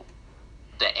 So,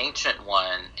 the Ancient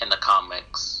One in the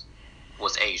comics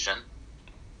was Asian.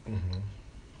 Mm-hmm.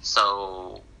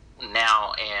 So,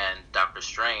 now and Doctor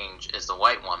Strange is the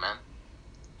white woman.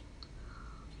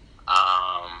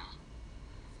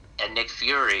 And Nick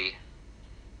Fury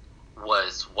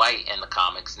was white in the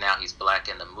comics. Now he's black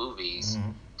in the movies.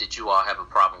 Mm-hmm. Did you all have a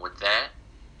problem with that?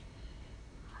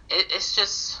 It's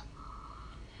just...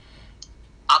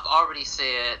 I've already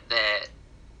said that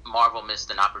Marvel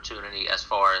missed an opportunity as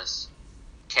far as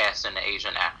casting an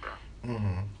Asian actor.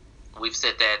 Mm-hmm. We've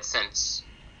said that since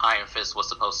Iron Fist was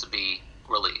supposed to be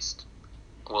released.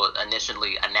 Well,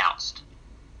 initially announced.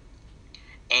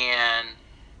 And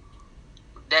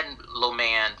that little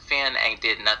man, Finn, ain't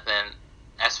did nothing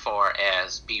as far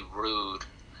as be rude.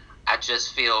 I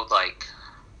just feel like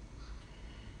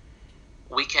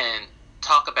we can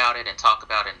talk about it and talk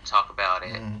about it and talk about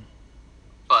it. Mm-hmm.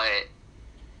 But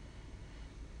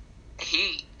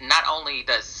he not only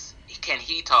can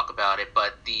he talk about it,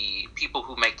 but the people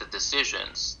who make the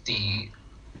decisions, the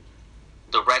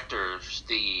directors,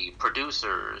 the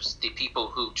producers, the people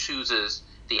who chooses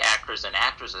the actors and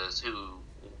actresses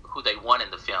who they want in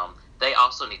the film, they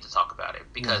also need to talk about it, Yeah.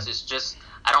 because it's just,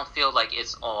 I don't feel like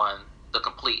it's on the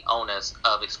complete onus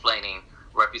of explaining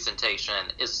representation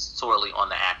is sorely on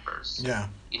the actors. Yeah.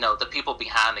 The people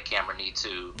behind the camera need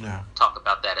to Yeah. talk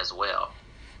about that as well.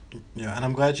 Yeah. And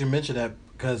I'm glad you mentioned that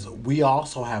because we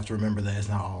also have to remember that it's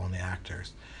not all on the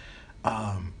actors.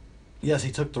 Um, yes,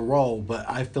 he took the role, but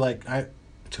I feel like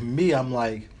to me, I'm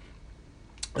like,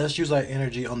 let's use our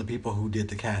energy on the people who did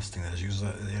the casting. Let's use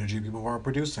the energy of people who are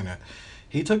producing it.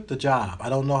 He took the job. I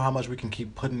don't know how much we can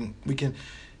keep putting. We can.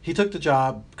 He took the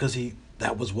job because he.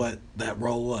 That was what that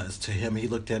role was to him. He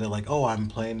looked at it like, oh, I'm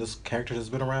playing this character that's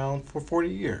been around for 40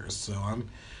 years, so I'm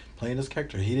playing this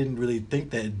character. He didn't really think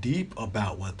that deep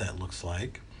about what that looks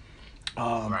like.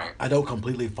 Right. I don't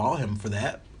completely fault him for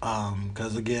that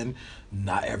because again,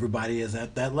 not everybody is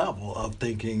at that level of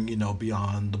thinking,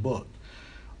 beyond the book.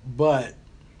 But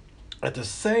at the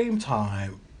same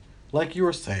time, like you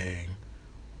were saying,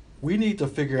 we need to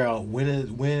figure out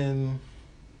when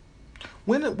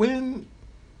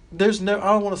there's no, I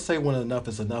don't want to say when enough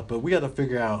is enough, but we got to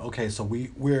figure out, okay, so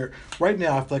we're right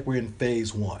now, I feel like we're in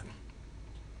phase one.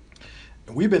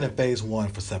 And we've been in phase one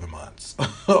for 7 months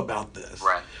about this.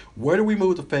 Right. Where do we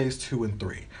move to phase two and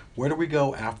three? Where do we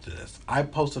go after this? I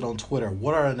posted on Twitter,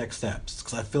 what are our next steps?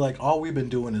 Because I feel like all we've been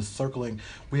doing is circling.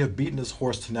 We have beaten this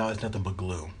horse to now it's nothing but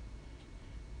glue.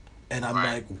 And I'm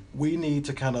Right. like, we need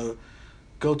to kind of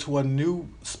go to a new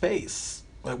space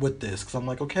with this. Because I'm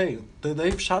like, okay,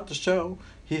 they've shot the show.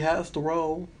 He has the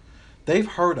role. They've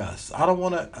heard us. I don't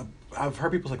want to. I've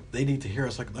heard people like they need to hear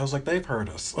us. Like I was like, they've heard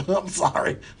us. I'm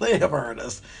sorry, they have heard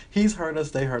us. He's heard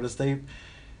us. They heard us. They've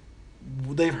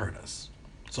heard us.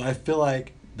 So I feel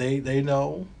like they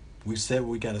know. We said what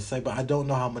we got to say, but I don't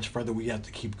know how much further we have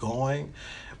to keep going.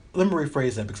 Let me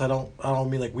rephrase that because I don't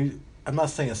mean like we. I'm not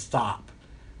saying stop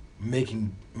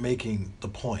making the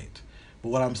point. But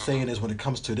what I'm saying is, when it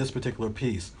comes to this particular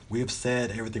piece, we have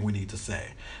said everything we need to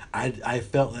say. I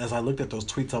felt as I looked at those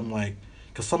tweets, I'm like,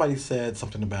 because somebody said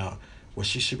something about, well,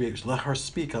 she should be let her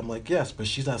speak. I'm like, yes, but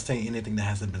she's not saying anything that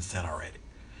hasn't been said already.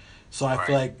 So I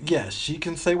feel Right. like, yes, she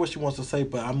can say what she wants to say,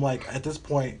 but I'm like, at this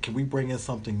point, can we bring in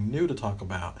something new to talk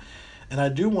about? And I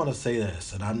do want to say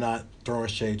this, and I'm not throwing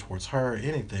shade towards her or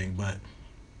anything, but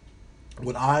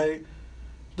when I,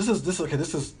 this is okay.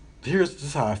 This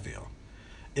is how I feel.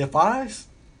 If I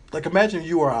like imagine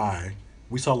you or I,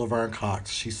 we saw Laverne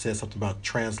Cox. She said something about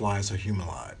trans lives or human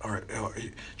lives, or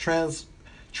trans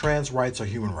trans rights or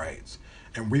human rights,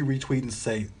 and we retweet and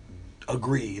say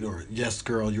agreed or yes,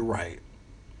 girl, you're right.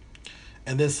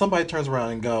 And then somebody turns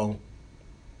around and go,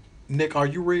 Nick, are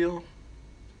you real?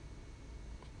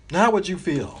 Now, how would you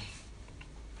feel?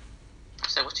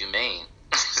 Say, what you mean?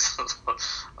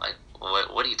 Like,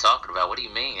 what are you talking about? What do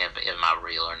you mean? If am I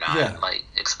real or Yeah. not? Like,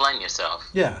 explain yourself.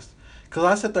 Yes. Because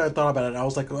I sat there and thought about it. I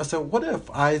was like, I said, what if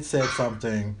I said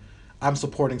something, I'm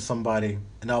supporting somebody,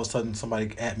 and all of a sudden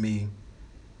somebody at me,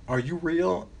 are you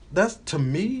real? That's to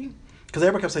me, because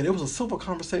everybody kept saying it was a civil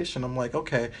conversation. I'm like,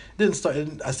 okay. It didn't start.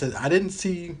 I said, I didn't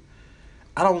see,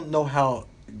 I don't know how,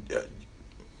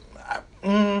 I,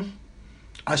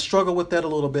 I struggle with that a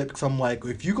little bit because I'm like,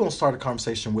 if you're going to start a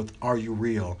conversation with, are you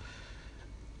real?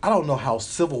 I don't know how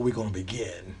civil we're going to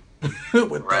begin with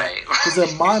that. Right. Because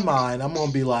in my mind, I'm going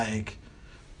to be like,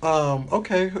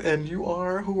 okay, and you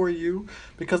are, who are you?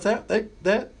 Because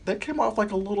that came off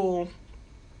like a little.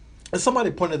 And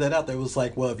somebody pointed that out. That was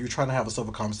like, well, if you're trying to have a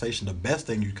civil conversation, the best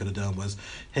thing you could have done was,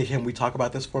 hey, can we talk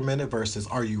about this for a minute? Versus,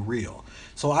 are you real?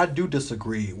 So I do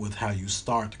disagree with how you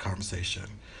start the conversation,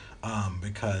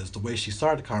 because the way she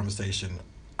started the conversation,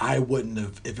 I wouldn't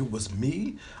have. If it was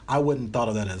me, I wouldn't have thought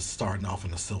of that as starting off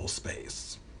in a civil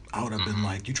space. I would have been Hmm.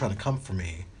 like, you trying to come for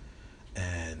me,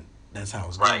 and that's how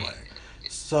it's going. Right.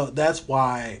 So that's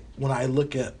why when I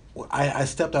look at, I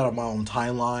stepped out of my own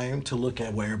timeline to look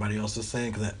at what everybody else is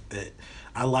saying because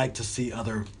I like to see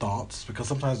other thoughts because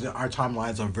sometimes our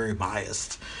timelines are very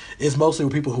biased. It's mostly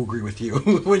with people who agree with you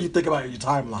when you think about your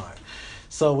timeline.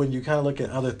 So when you kind of look at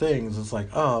other things, it's like,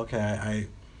 oh, okay,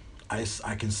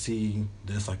 I can see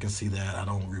this, I can see that. I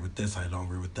don't agree with this, I don't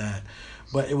agree with that.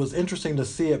 But it was interesting to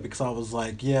see it because I was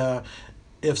like, yeah,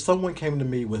 if someone came to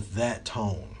me with that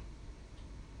tone,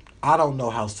 I don't know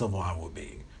how civil I would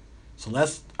be. So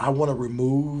I want to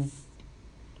remove,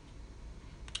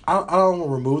 I don't want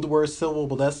to remove the word civil,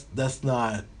 but let's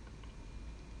not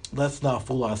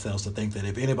fool ourselves to think that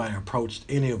if anybody approached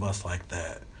any of us like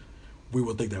that, we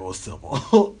would think that was civil.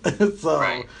 So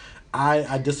Right.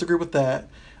 I disagree with that.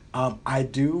 I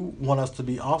do want us to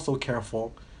be also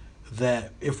careful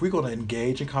that if we're going to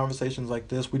engage in conversations like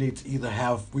this, we need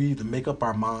to make up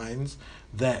our minds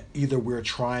that either we're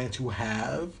trying to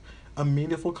have a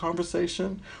meaningful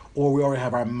conversation, or we already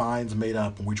have our minds made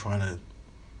up and we're trying to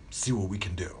see what we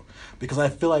can do. Because I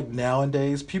feel like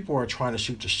nowadays people are trying to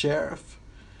shoot the sheriff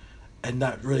and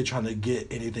not really trying to get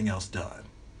anything else done.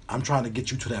 I'm trying to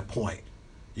get you to that point.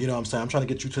 You know what I'm saying? I'm trying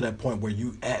to get you to that point where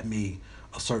you at me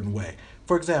a certain way.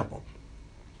 For example,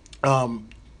 um,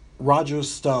 Roger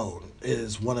Stone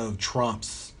is one of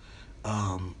Trump's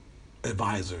um,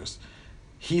 advisors.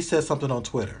 He said something on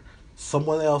Twitter.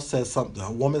 Someone else said something.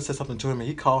 A woman said something to him, and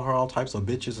he called her all types of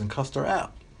bitches and cussed her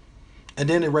out, and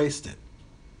then erased it.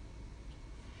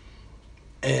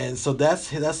 And so that's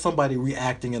somebody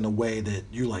reacting in a way that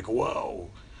you're like,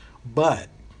 whoa. But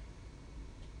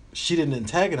she didn't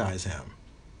antagonize him,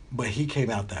 but he came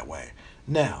out that way.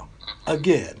 Now,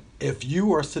 again, if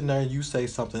you are sitting there and you say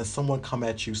something, and someone come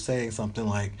at you saying something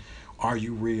like, "Are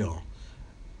you real?"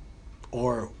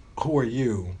 or "Who are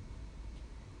you?"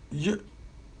 You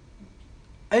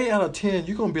 8 out of 10,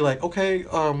 you're gonna be like, "Okay,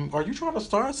 are you trying to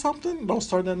start something? Don't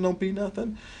start nothing, don't be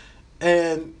nothing."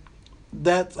 And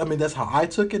that's how I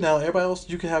took it. Now, everybody else,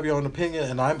 you can have your own opinion,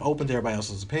 and I'm open to everybody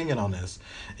else's opinion on this.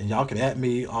 And y'all can at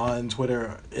me on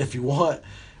Twitter if you want.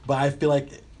 But I feel like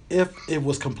if it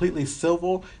was completely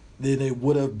civil, then it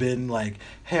would have been like,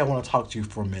 hey, I want to talk to you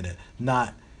for a minute.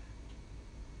 Not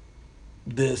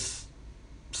this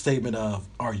statement of,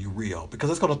 are you real? Because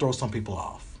it's going to throw some people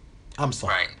off. I'm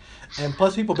sorry. Right. And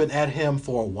plus, people have been at him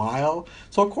for a while,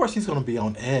 so of course he's going to be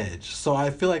on edge. So I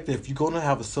feel like if you're going to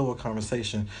have a civil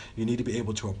conversation, you need to be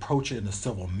able to approach it in a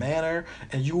civil manner,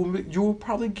 and you will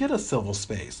probably get a civil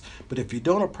space. But if you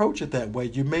don't approach it that way,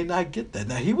 you may not get that.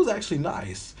 Now, he was actually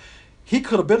nice. He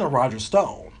could have been a Roger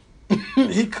Stone.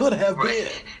 He could have been.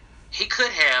 He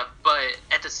could have, but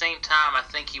at the same time, I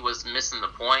think he was missing the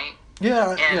point.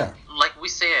 Yeah, And yeah. like we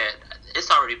said,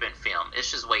 it's already been filmed. It's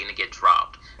just waiting to get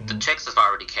dropped. The checks have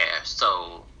already cashed.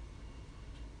 So,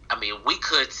 I mean, we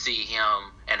could see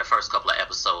him in the first couple of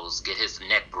episodes get his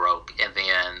neck broke, and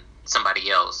then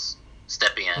somebody else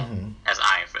step in as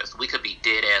Iron Fist. We could be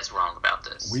dead ass wrong about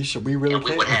this. We really and we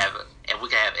can. would have, and we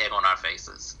could have egg on our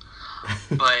faces.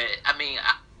 But I mean,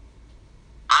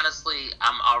 honestly,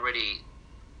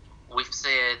 we've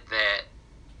said that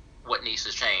what needs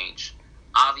to change.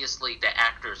 Obviously, the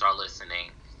actors are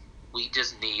listening. We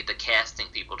just need the casting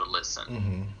people to listen.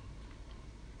 Mm-hmm.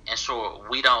 And sure,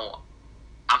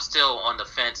 I'm still on the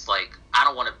fence. Like, I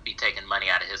don't want to be taking money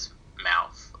out of his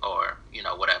mouth or,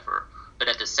 whatever. But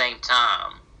at the same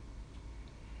time,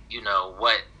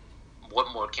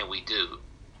 what more can we do?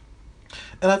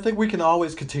 And I think we will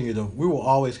always continue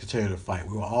to fight.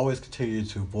 We will always continue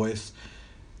to voice,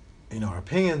 our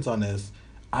opinions on this.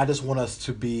 I just want us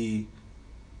to be,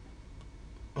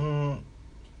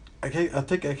 I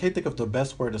can't think of the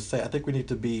best word to say. I think we need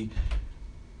to be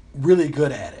really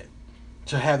good at it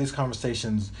to have these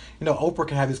conversations. Oprah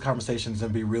can have these conversations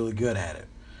and be really good at it,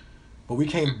 but we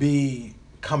can't be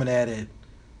coming at it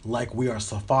like we are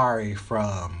Safari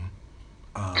from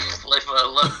Flavor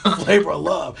of Love. Flavor of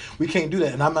Love. We can't do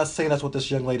that. And I'm not saying that's what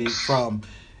this young lady from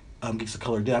Geeks of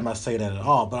Color did. I'm not saying that at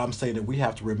all. But I'm saying that we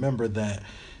have to remember that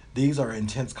these are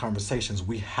intense conversations.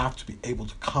 We have to be able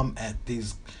to come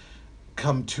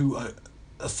to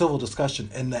a civil discussion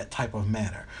in that type of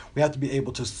manner. We have to be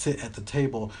able to sit at the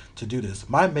table to do this.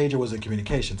 My major was in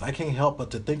communications. I can't help but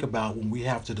to think about when we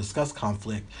have to discuss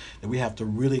conflict, that we have to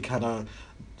really kind of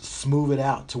smooth it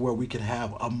out to where we can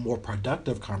have a more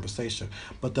productive conversation.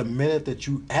 But the minute that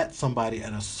you at somebody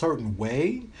in a certain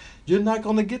way, you're not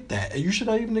going to get that. And you should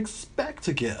not even expect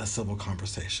to get a civil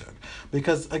conversation.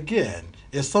 Because again,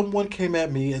 if someone came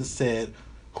at me and said,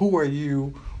 "Who are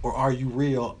you?" or "Are you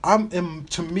real?" I'm going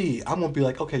to be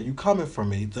like, "Okay, you coming for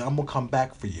me, then I'm going to come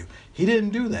back for you." He didn't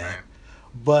do that,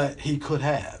 but he could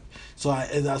have. So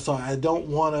I don't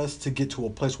want us to get to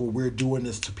a place where we're doing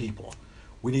this to people.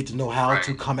 We need to know how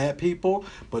to come at people,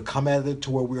 but come at it to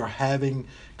where we are having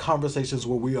conversations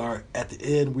where we are, at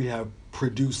the end, we have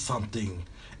produced something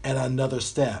and another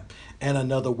step and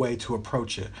another way to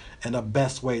approach it and the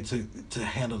best way to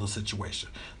handle the situation.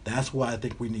 That's what I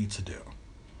think we need to do.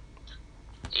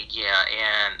 Yeah,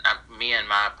 and me and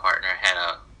my partner had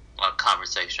a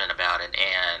conversation about it,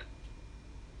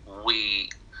 and we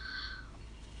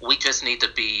just need to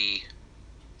be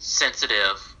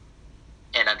sensitive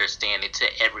and understanding to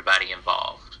everybody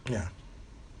involved. Yeah.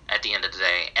 At the end of the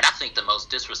day, and I think the most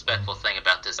disrespectful thing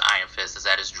about this Iron Fist is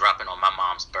that it's dropping on my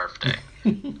mom's birthday.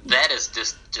 That is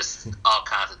just all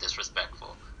kinds of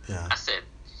disrespectful. Yeah. I said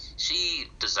she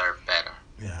deserved better.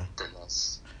 Yeah. Than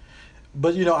this.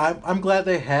 But I'm glad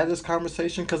they had this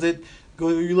conversation because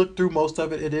when you look through most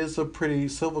of it, it is a pretty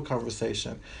civil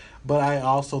conversation. But I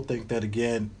also think that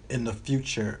again, in the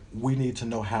future, we need to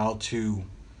know how to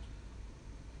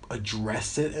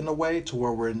address it in a way to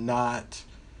where we're not,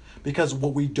 because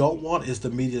what we don't want is the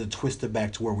media to twist it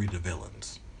back to where we're the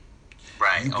villains.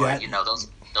 Right. You Or got those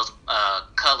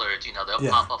colors, they'll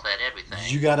Yeah. pop up at everything.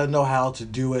 You got to know how to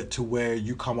do it to where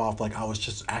you come off like I was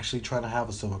just actually trying to have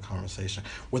a civil conversation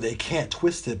where they can't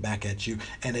twist it back at you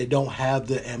and they don't have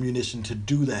the ammunition to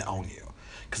do that on you.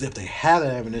 Because if they have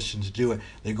that ammunition to do it,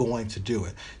 they're going to do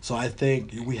it. So I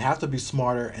think we have to be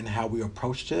smarter in how we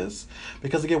approach this.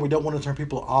 Because again, we don't want to turn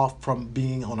people off from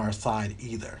being on our side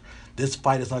either. This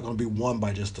fight is not going to be won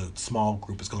by just a small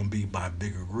group. It's going to be by a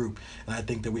bigger group. And I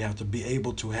think that we have to be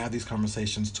able to have these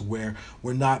conversations to where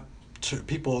we're not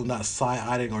people are not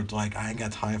side-eyeing or like I ain't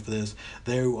got time for this.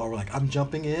 They are like I'm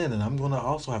jumping in and I'm going to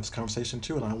also have this conversation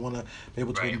too and I want to be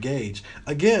able to Right. engage.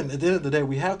 Again, at the end of the day,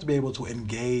 we have to be able to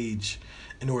engage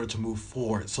in order to move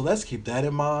forward. So let's keep that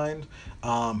in mind.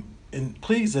 And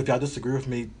please, if y'all disagree with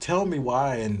me, tell me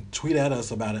why and tweet at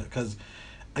us about it. Because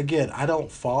again, I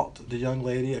don't fault the young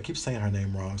lady. I keep saying her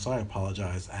name wrong, so I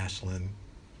apologize, Ashlyn,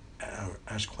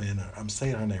 Ash Quinn. I'm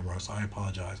saying her name wrong, so I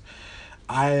apologize.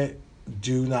 I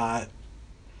do not.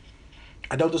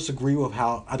 I don't disagree with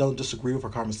how. I don't disagree with her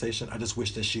conversation. I just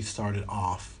wish that she started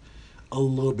off a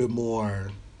little bit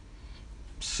more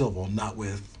civil, not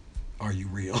with "Are you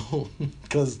real?"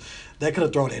 Because that could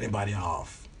have thrown anybody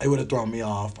off. It would have thrown me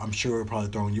off. I'm sure it would probably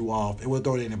thrown you off. It would have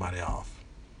thrown anybody off.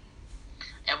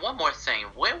 And one more thing,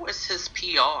 where was his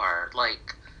PR?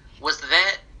 Like, was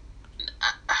that?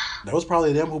 That was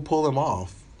probably them who pulled him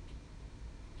off.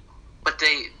 But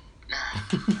they,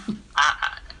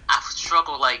 I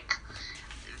struggle. Like,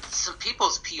 some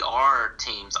people's PR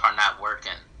teams are not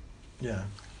working. Yeah.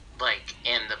 Like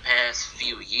in the past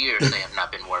few years, they have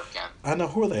not been working. I know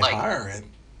who are they Like hiring.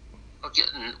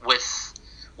 with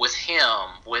with him,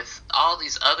 with all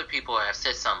these other people have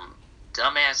said some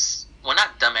dumbass. Well,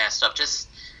 not dumbass stuff, just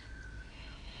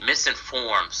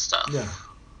misinformed stuff. Yeah.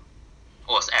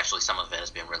 Well, it's actually some of it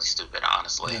has been really stupid,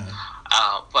 honestly.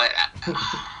 Yeah. But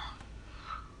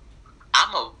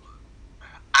I'm a,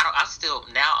 I don't. I still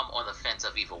now I'm on the fence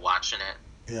of even watching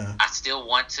it. Yeah. I still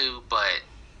want to, but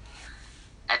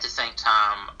at the same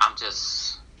time, I'm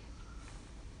just.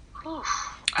 Whew,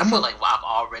 I feel like I've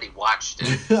already watched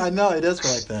it. I know it does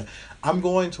feel like that. I'm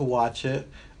going to watch it.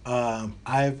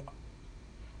 I've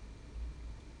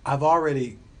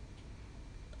already.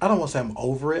 I don't want to say I'm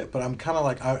over it, but I'm kind of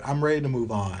like I'm ready to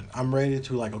move on. I'm ready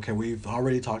to like okay, we've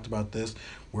already talked about this.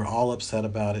 We're all upset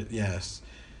about it. Yes,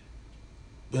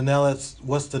 but now let's.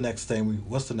 What's the next thing?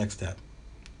 What's the next step?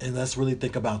 And let's really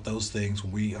think about those things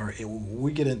when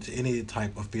we get into any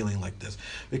type of feeling like this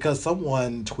because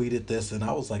someone tweeted this and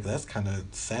I was like that's kind of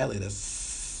sadly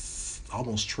that's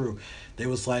almost true. They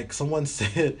was like someone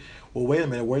said well wait a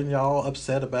minute weren't y'all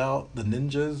upset about the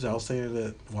ninjas, y'all saying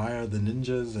that why are the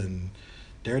ninjas and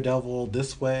Daredevil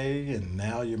this way and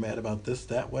now you're mad about this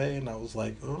that way, and I was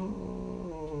like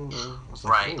oh I was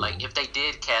like, Right. oh. Like if they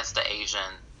did cast the Asian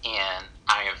in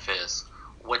Iron Fist,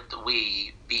 would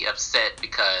we be upset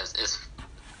because it's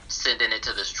sending it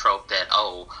to this trope that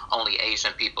only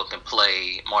Asian people can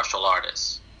play martial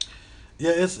artists?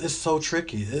 Yeah, it's so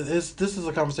tricky. It's this is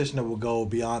a conversation that will go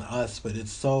beyond us, but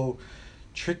it's so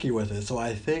tricky with it. So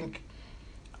I think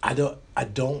I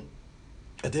don't.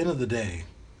 At the end of the day,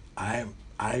 I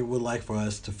I would like for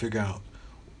us to figure out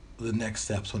the next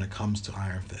steps when it comes to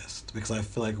Iron Fist because I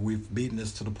feel like we've beaten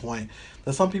this to the point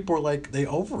that some people are like they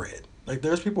over it. Like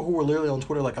there's people who were literally on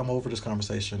Twitter like I'm over this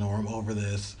conversation or I'm over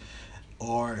this,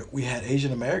 or we had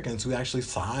Asian Americans who actually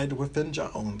sided with Finn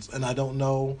Jones, and I don't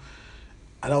know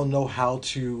how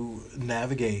to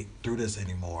navigate through this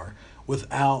anymore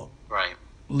without Right.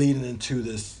 leading into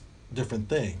this different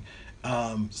thing.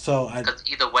 So I Because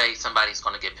either way, somebody's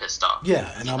going to get pissed off.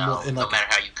 yeah, and and No like matter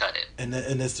how you cut it. and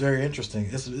it's very interesting.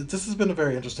 This has been a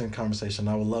very interesting conversation.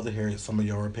 I would love to hear some of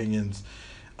your opinions,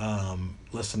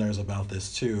 listeners, about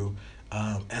this too.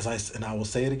 And I will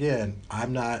say it again,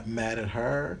 I'm not mad at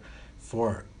her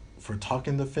for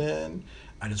talking to Finn.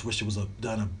 I just wish it was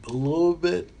done a little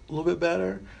bit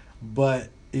better. But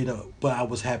but I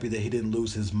was happy that he didn't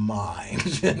lose his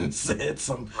mind and said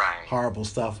some Right. horrible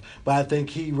stuff. But I think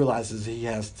he realizes he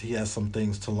has some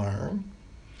things to learn,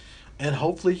 and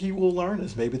hopefully he will learn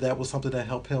this. Maybe that was something that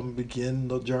helped him begin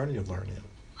the journey of learning.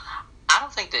 I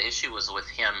don't think the issue was with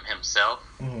him himself.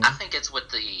 I Hmm. think it's with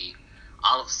the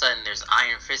all of a sudden there's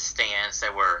Iron Fist stands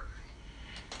that were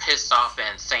pissed off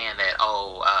and saying that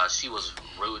she was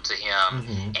rude to him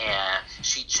and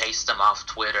she chased him off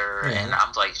Twitter, and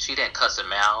I'm like, she didn't cuss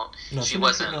him out. No, she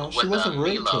wasn't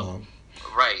rude to him.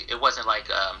 Right, it wasn't like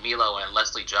Milo and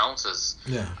Leslie Jones's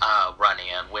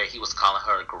run-in where he was calling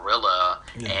her a gorilla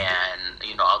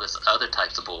and all this other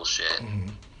types of bullshit.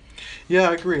 Yeah,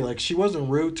 I agree. Like, she wasn't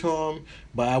rude to him,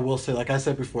 but I will say, like I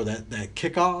said before, that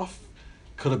kickoff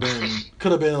could have been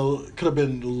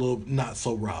a little not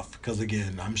so rough, because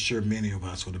again, I'm sure many of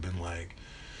us would have been like,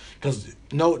 because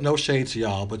no shade to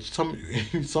y'all, but some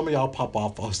of y'all pop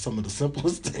off on some of the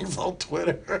simplest things on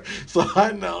Twitter. So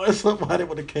I know if somebody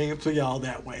would have came to y'all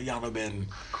that way, y'all have been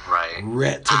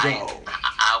ready to go.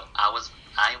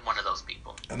 I am one of those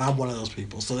people. And I'm one of those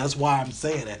people. So that's why I'm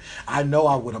saying it. I know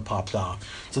I would have popped off.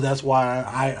 So that's why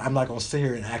I'm not going to sit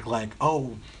here and act like,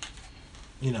 oh,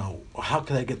 how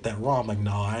could I get that wrong? I'm like,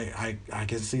 no, I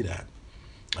can see that.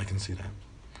 I can see that.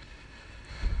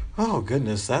 Oh,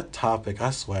 goodness, that topic,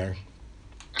 I swear.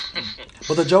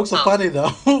 But the jokes are funny,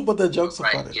 though. But the jokes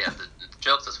are funny. Yeah, the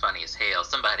jokes is funny as hell.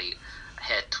 Somebody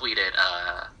had tweeted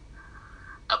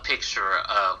a picture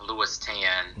of Louis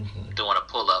Tan doing a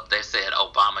pull-up. They said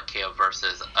Obamacare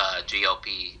versus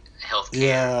GOP healthcare.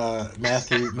 Yeah,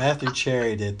 Matthew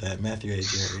Cherry did that. Matthew A.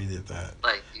 Cherry did that.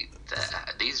 Like,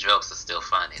 these jokes are still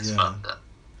funny. It's fucked up.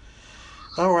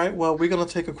 All right, well, we're going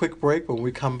to take a quick break. When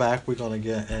we come back, we're going to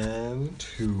get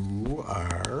into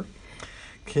our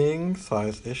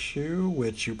king-size issue,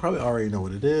 which you probably already know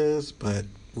what it is, but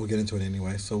we'll get into it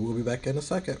anyway. So we'll be back in a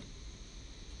second.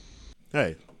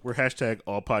 Hey, we're hashtag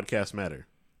All Podcasts Matter,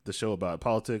 the show about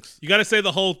politics. You got to say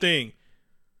the whole thing.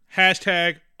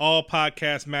 Hashtag All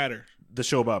Podcasts Matter. The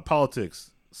show about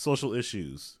politics, social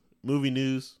issues, movie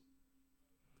news,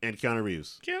 and Keanu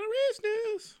Reeves. Keanu Reeves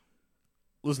news.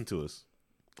 Listen to us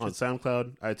on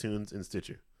SoundCloud, iTunes, and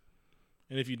Stitcher.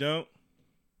 And if you don't,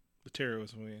 the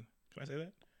terrorists win. Can I say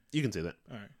that? You can say that.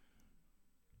 All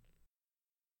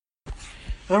right.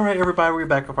 All right, everybody, we're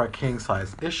back with our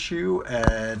king-size issue.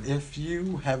 And if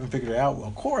you haven't figured it out, well,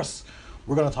 of course,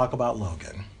 we're going to talk about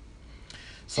Logan.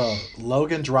 So,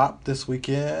 Logan dropped this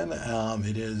weekend.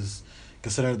 It is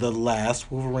considered the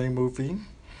last Wolverine movie.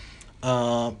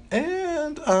 And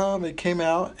it came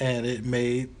out and it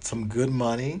made some good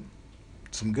money.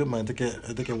 I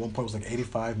think at one point it was like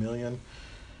 $85 million.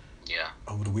 Yeah.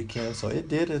 Over the weekend, so it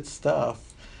did its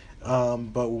stuff.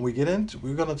 But when we get into,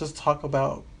 we're gonna just talk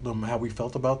about how we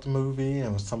felt about the movie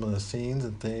and some of the scenes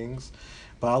and things.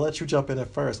 But I'll let you jump in at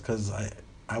first, because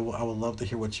I would love to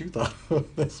hear what you thought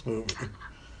of this movie.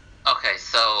 Okay,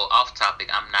 so off topic,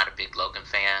 I'm not a big Logan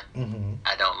fan.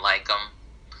 I don't like him.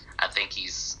 I think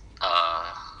he's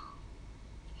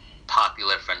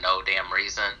popular for no damn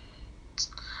reason.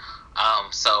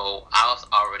 So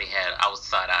I was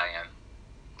side-eyeing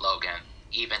Logan,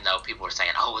 even though people were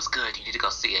saying, oh, it's good, you need to go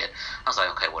see it. I was like,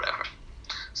 okay, whatever.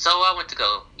 So I went to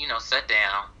go, sat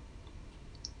down,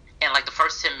 and like the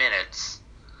first 10 minutes,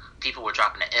 people were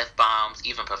dropping the F-bombs.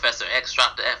 Even Professor X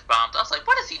dropped the F-bombs. I was like,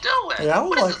 what is he doing? Yeah, I was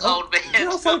what like, is this old man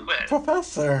doing? Like,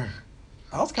 Professor.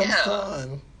 I was kind of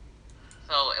stunned.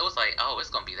 So it was like, oh, it's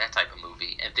going to be that type of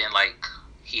movie. And then, like,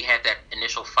 he had that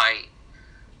initial fight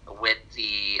with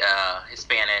the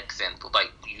Hispanics, and,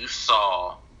 like, you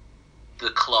saw the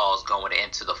claws going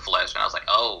into the flesh. And I was like,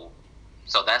 oh,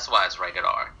 so that's why it's rated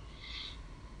R.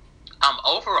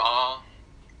 Overall,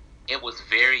 it was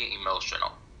very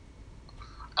emotional.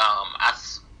 I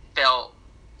felt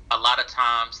a lot of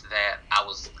times that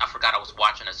I forgot I was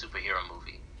watching a superhero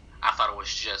movie. I thought it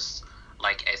was just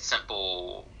like a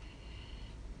simple,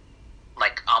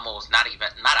 like almost not a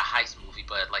heist movie,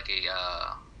 but like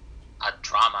a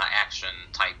drama action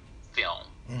type film.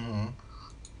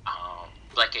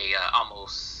 Like a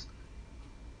almost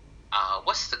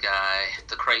what's the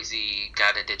crazy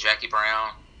guy that did Jackie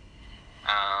Brown?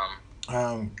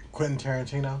 Quentin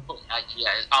Tarantino. Yeah,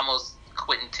 it's almost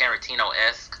Quentin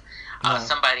Tarantino-esque.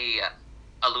 Somebody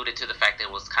alluded to the fact that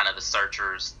it was kind of The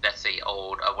Searchers. That's a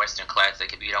old Western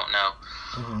classic, if you don't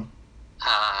know.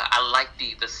 I liked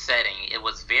the setting. It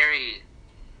was very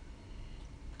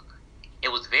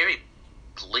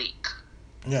bleak.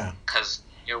 Yeah. Because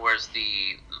the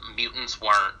mutants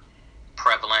weren't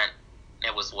prevalent.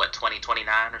 It was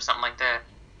 2029 or something like that.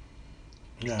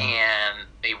 Yeah. And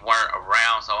they weren't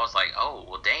around, so I was like, oh,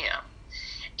 well, damn.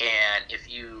 And if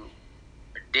you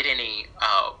did any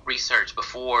research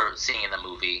before seeing the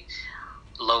movie,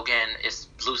 Logan is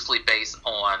loosely based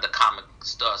on the comic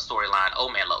storyline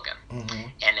Old Man Logan. And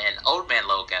in Old Man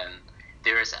Logan,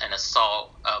 there is an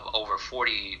assault of over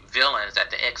 40 villains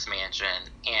at the X-Mansion,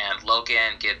 and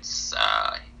Logan gets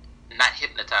not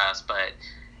hypnotized, but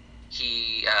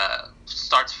he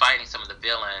starts fighting some of the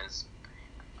villains,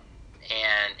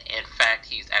 and in fact,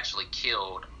 he's actually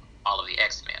killed all of the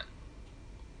X-Men.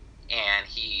 And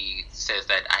he says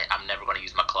that I'm never going to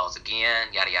use my claws again,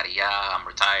 yada, yada, yada, I'm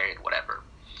retired, whatever.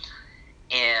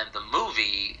 And the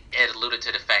movie, it alluded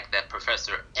to the fact that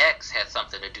Professor X had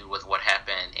something to do with what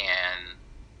happened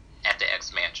at the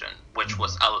X Mansion, which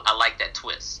was, I like that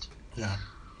twist. Yeah.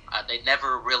 They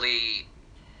never really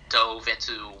dove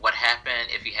into what happened,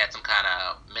 if he had some kind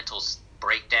of mental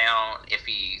breakdown,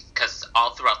 because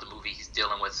all throughout the movie he's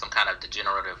dealing with some kind of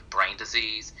degenerative brain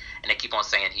disease, and they keep on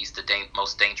saying he's the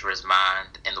most dangerous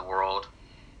mind in the world.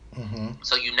 Mm-hmm.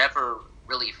 So you never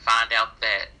really find out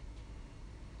that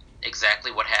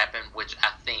exactly what happened, which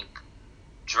I think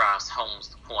drives home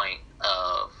the point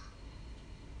of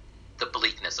the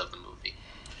bleakness of the movie.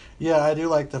 Yeah, I do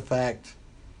like the fact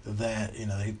that,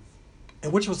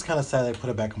 which was kind of sad they put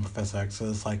it back on Professor X. So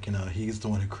it's like, he's the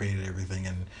one who created everything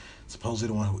and supposedly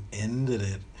the one who ended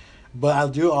it. But I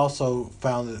do also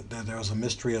found that there was a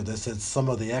mystery of this. It's some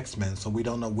of the X-Men, so we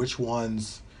don't know which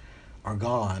ones are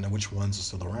gone and which ones are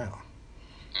still around.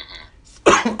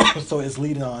 Mm-hmm. So it's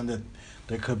leading on that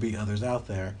there could be others out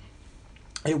there.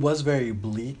 It was very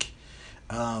bleak.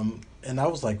 And I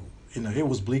was like, it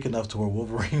was bleak enough to where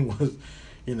Wolverine was,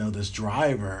 this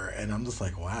driver. And I'm just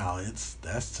like, wow,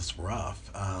 that's just rough.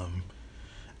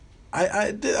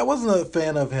 I wasn't a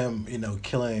fan of him,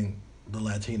 killing the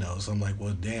Latinos. I'm like,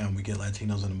 well, damn, we get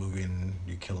Latinos in the movie and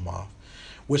you kill them off.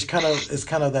 Which is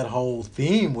kind of that whole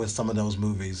theme with some of those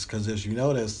movies. Because as you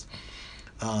notice,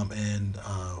 in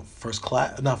not First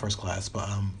Class, but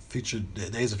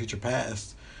Days of Future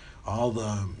Past, all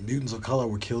the mutants of color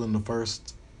were killed in the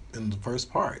first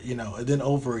part, and then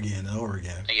over again and over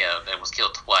again. Yeah, that was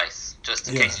killed twice, just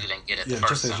in case you didn't get it the first time.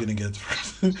 Just in case you didn't get it the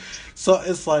first. So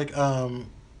it's like,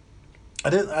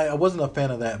 I wasn't a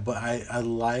fan of that, but I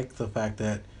like the fact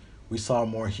that we saw a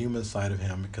more human side of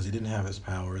him because he didn't have his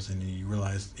powers, and you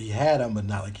realized he had them, but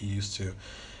not like he used to.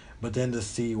 But then to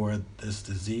see where this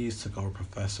disease took over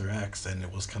Professor X, and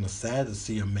it was kind of sad to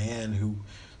see a man who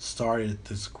started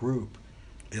this group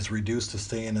is reduced to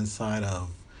staying inside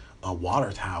of a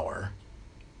water tower.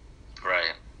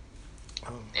 Right.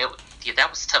 That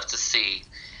was tough to see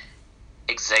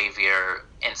Xavier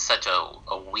in such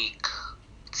a weak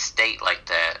state like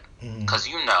that. Because,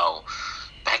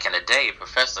 back in the day,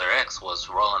 Professor X was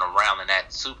rolling around in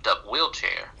that souped-up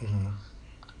wheelchair. Mm-hmm.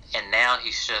 And now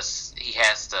he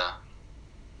has to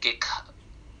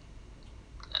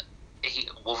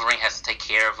Wolverine has to take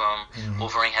care of him. Mm-hmm.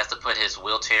 Wolverine has to put his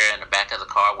wheelchair in the back of the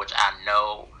car, which I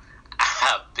know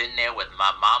I've been there with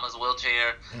my mama's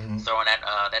wheelchair, throwing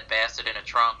that bastard in the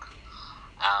trunk.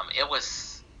 It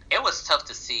was tough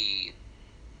to see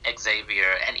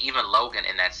Xavier and even Logan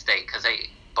in that state, because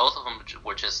both of them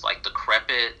were just like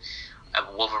decrepit.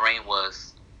 Wolverine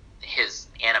his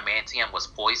adamantium was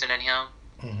poisoning him.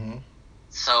 Mm-hmm.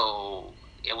 So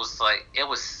it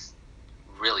was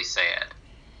really sad.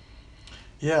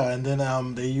 Yeah, and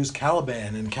then they used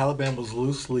Caliban, and Caliban was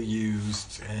loosely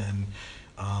used in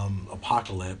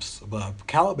Apocalypse. But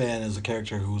Caliban is a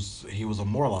character he was a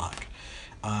Morlock.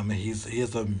 He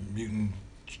is a mutant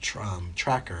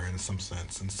tracker in some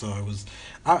sense, and so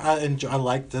I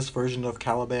like this version of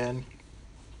Caliban.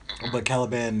 But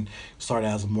Caliban started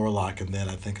as a Morlock, and then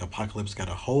I think Apocalypse got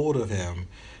a hold of him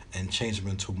and changed him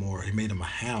into he made him a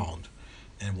Hound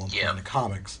at one point in the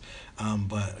comics.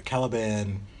 But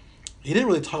Caliban, he didn't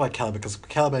really talk like Caliban, because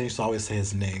Caliban used to always say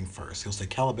his name first. He'll say,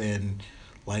 Caliban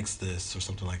likes this, or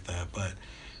something like that. But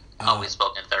always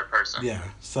spoke in third person. Yeah,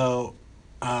 so,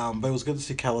 but it was good to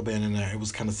see Caliban in there. It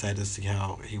was kind of sad to see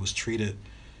how he was treated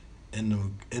in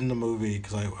the movie,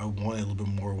 because I wanted a little bit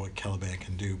more what Caliban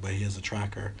can do, but he is a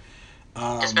tracker.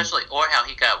 Especially, or how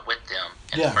he got with them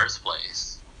in the first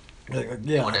place.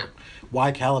 Yeah,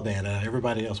 why Caliban?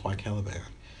 Everybody else, why Caliban?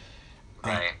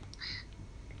 Right.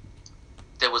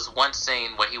 There was one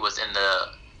scene where he was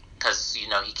because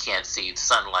he can't see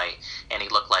sunlight, and he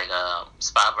looked like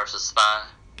Spy versus Spy.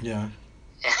 Yeah.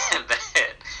 And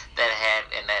that hat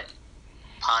and that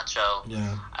poncho.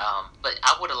 Yeah. But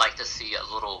I would have liked to see a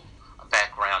little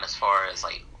background as far as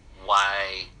like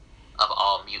why of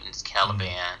all mutants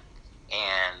Caliban,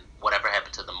 and whatever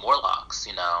happened to the Morlocks.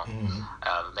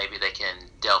 Maybe they can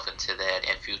delve into that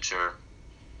in future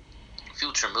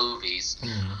movies.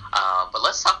 But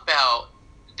let's talk about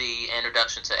the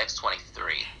introduction to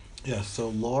X-23. Yeah, so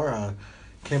Laura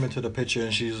came into the picture,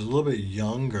 and she's a little bit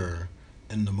younger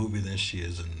in the movie than she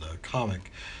is in the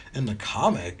comic. In the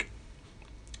comic,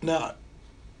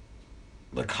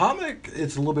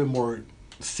 it's a little bit more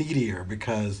seedier,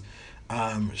 because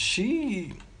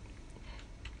she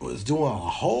was doing a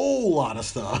whole lot of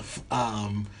stuff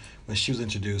when she was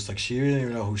introduced. Like she didn't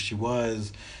even know who she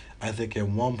was. I think at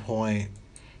one point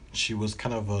she was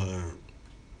kind of a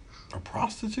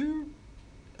prostitute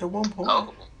at one point.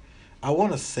 Oh, I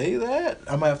want to say that.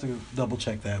 I might have to double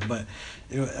check that, but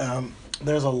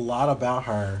there's a lot about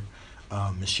her.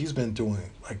 And she's been doing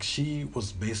like she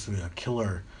was basically a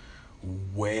killer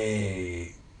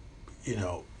way,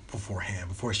 beforehand,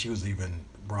 before she was even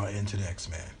brought into the X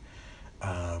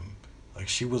Men. Like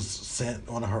she was sent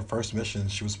one of her first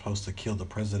missions. She was supposed to kill the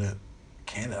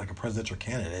candidate, like a presidential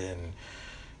candidate, and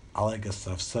all that good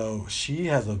stuff. So she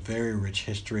has a very rich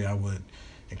history. I would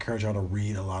encourage y'all to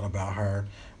read a lot about her.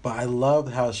 But I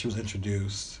loved how she was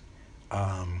introduced,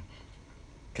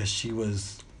 because she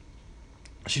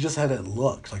just had that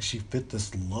look. Like she fit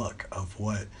this look of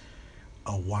what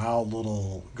a wild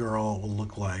little girl will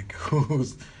look like,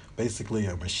 who's basically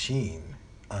a machine.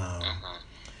 Um, hmm,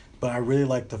 but I really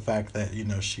like the fact that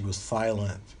she was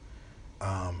silent,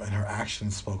 and her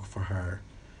actions spoke for her.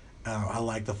 I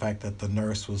like the fact that the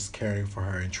nurse was caring for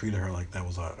her and treated her like that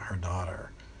was her daughter,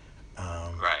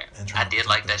 right. and I trying to did protect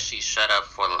like her. that she shut up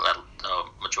for the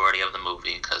majority of the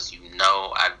movie because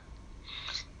I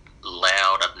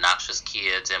loud, obnoxious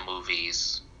kids in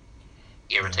movies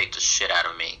Yeah. irritate the shit out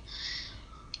of me.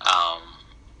 Um,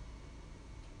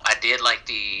 I did like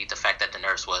the fact that the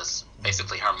nurse was Mhm.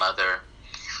 basically her mother.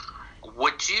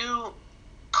 Would you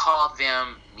call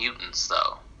them mutants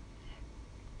though?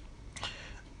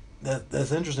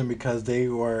 That's interesting because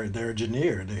they're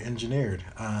engineered,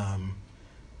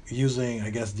 using, I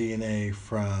guess, DNA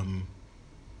from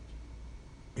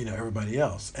everybody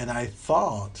else. And I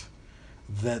thought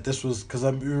that this was because I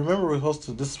remember this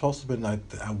is supposed to be,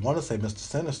 I want to say Mr.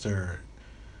 Sinister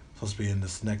supposed to be in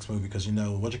this next movie, because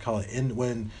what you call it, in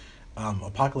when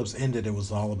Apocalypse ended, it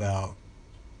was all about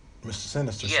Mr.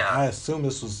 Sinister. So Yeah. I assume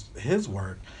this was his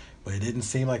work, but it didn't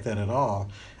seem like that at all.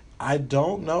 I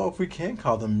don't know if we can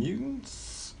call them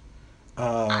mutants.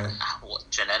 Uh, What,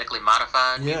 genetically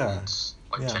modified yeah, mutants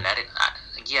or yeah.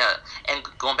 yeah. And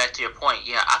going back to your point,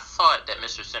 yeah, I thought that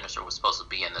Mr. Sinister was supposed to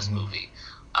be in this Hmm. movie.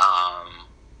 Um,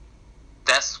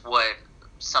 that's what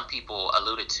some people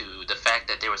alluded to. The fact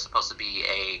that there was supposed to be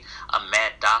a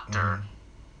mad doctor Hmm.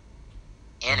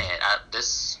 in Yeah. it.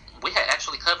 This we had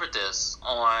actually covered this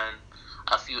on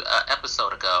a few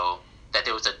episode ago. That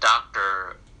there was a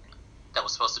doctor that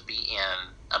was supposed to be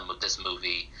in this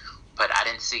movie, but I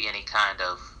didn't see any kind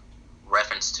of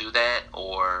reference to that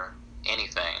or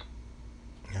anything.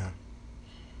 Yeah.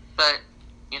 But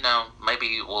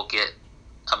maybe we'll get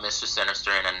a Mister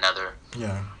Sinister in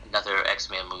Yeah. another X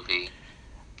Men movie.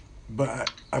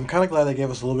 But I'm kind of glad they gave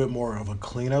us a little bit more of a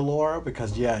cleaner Laura,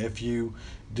 because, yeah, if you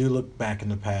do look back in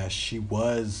the past, she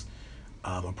was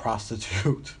a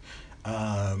prostitute,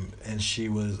 and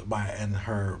and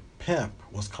her pimp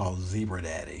was called Zebra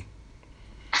Daddy.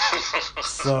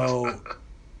 So,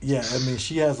 yeah, I mean,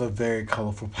 she has a very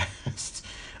colorful past.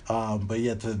 But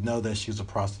yeah, to know that she's a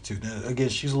prostitute. Now, again,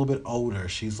 she's a little bit older.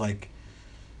 She's like,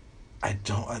 I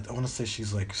want to say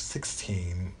she's like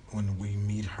 16 when we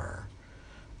meet her.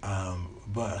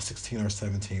 But 16 or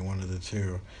 17, one of the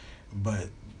two. But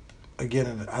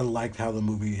again, I liked how the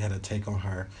movie had a take on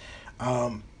her.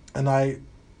 And I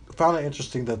found it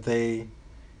interesting that they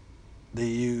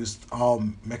used all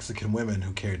Mexican women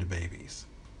who carried the babies.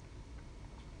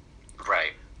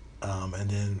 Right. And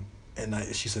then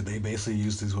she said they basically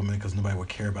used these women because nobody would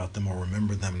care about them or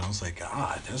remember them. And I was like,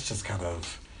 God, that's just kind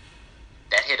of,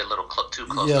 That hit a little too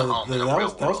close to yeah. home in the That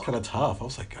was real world. kind of tough. I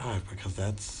was like, God,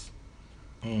 because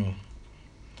mm.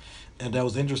 And that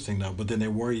was interesting though. But then they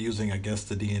were using, I guess,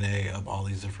 the DNA of all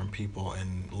these different people,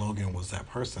 and Logan was that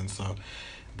person. So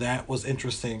that was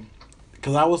interesting,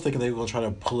 because I was thinking they were gonna try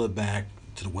to pull it back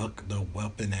to the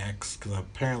Weapon X, because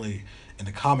apparently in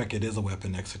the comic it is a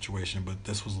Weapon X situation, but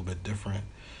this was a little bit different.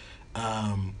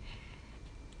 Um,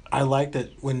 I like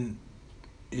that when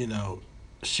you know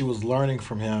she was learning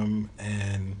from him,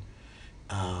 and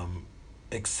um,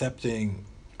 accepting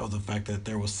of the fact that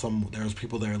there was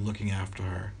people there looking after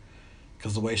her,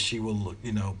 because the way she will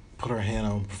put her hand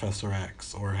on Professor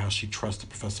X, or how she trusted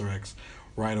Professor X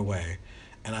right away.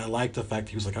 And I like the fact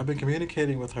he was like, I've been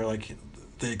communicating with her. Like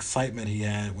the excitement he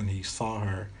had when he saw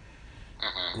her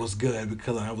Hmm. was good,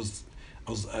 because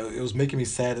it was making me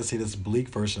sad to see this bleak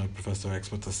version of Professor X,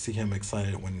 but to see him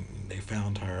excited when they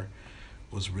found her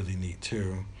was really neat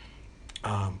too.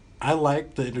 I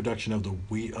like the introduction of the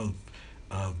we of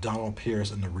Donald Pierce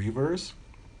and the Reavers.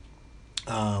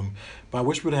 But I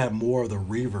wish we'd have more of the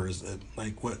Reavers,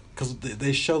 like what, because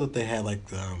they show that they had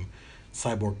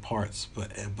cyborg parts,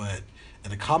 but in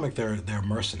the comic they're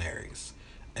mercenaries.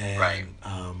 Right.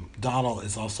 and Donald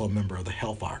is also a member of the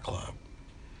Hellfire Club.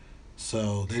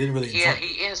 So they didn't really Yeah, talk.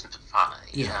 he is fine.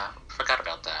 Yeah, Yeah, forgot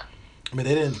about that. I mean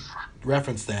they didn't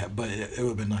reference that, but it would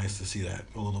have been nice to see that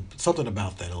a little something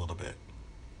about that a little bit.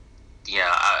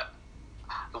 Yeah,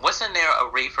 wasn't there a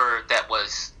Reaver that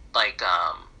was like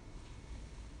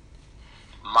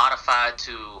modified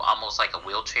to almost like a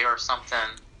wheelchair or something?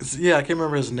 Yeah, I can't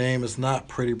remember his name. It's not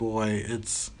Pretty Boy.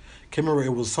 Can't remember. It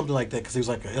was something like that because he was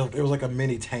like it was like a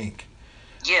mini tank.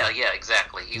 Yeah, yeah,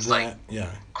 exactly. He's like That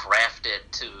yeah. crafted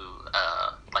to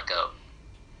like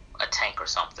a tank or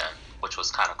something, which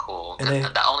was kind of cool. And they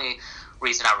The only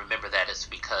reason I remember that is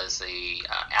because the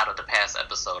Out of the Past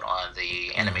episode on the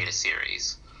yeah. animated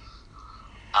series.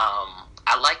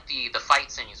 I like the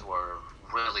fight scenes were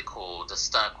really cool. The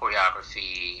stunt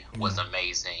choreography was Yeah.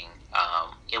 amazing.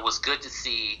 It was good to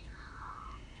see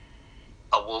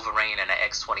a Wolverine and an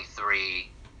X-23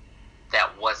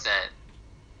 that wasn't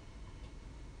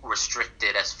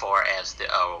restricted as far as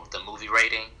the movie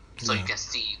rating, so you Yeah. can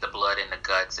see the blood in the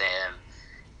guts. And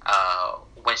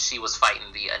when she was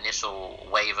fighting the initial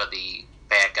wave of the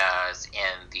bad guys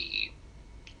in the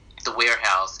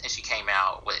warehouse, and she came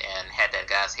out and had that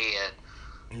guy's head,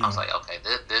 I was Yeah. like, okay,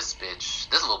 this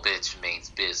little bitch means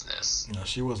business. No,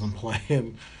 she wasn't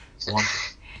playing. Well,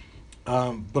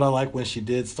 but I like when she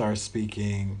did start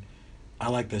speaking. I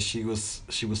like that she was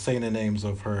saying the names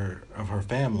of her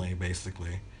family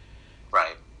basically,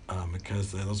 Right.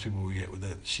 because those people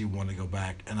that she wanted to go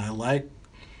back, and I like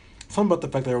something about the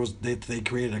fact that they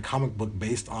created a comic book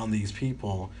based on these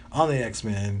people on the X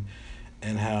Men,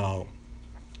 and how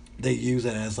they use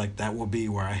it as like that will be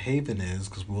where our haven is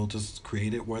because we'll just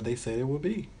create it where they say it will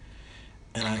be,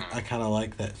 and Hmm. I kind of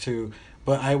like that too.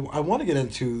 But I want to get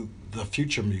into the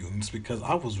future mutants because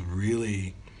I was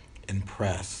really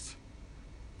impressed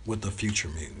with the future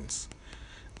mutants.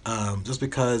 Just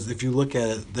because if you look at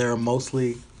it, they're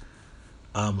mostly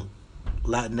um,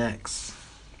 Latinx.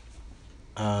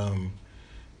 Um,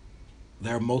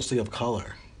 they're mostly of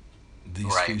color. These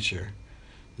Right. future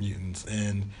mutants,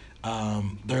 and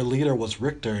their leader was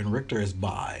Richter, and Richter is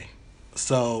bi.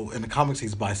 So in the comics,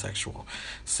 he's bisexual.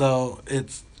 So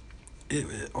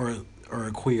or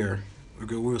a queer.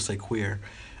 We would say queer.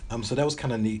 So that was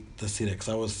kind of neat to see that because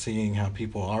I was seeing how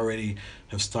people already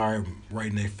have started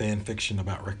writing a fan fiction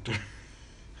about Richter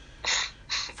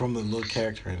from the little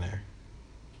character in there.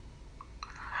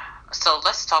 So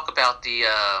let's talk about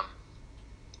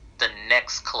the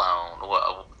next clone.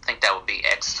 Well, I think that would be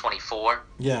X-24.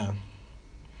 Yeah.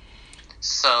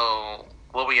 So,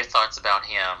 what were your thoughts about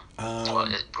him? Well,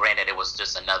 Um, granted, it was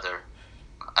just another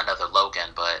Logan,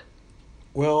 but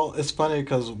well, it's funny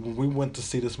because when we went to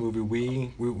see this movie,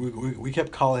 we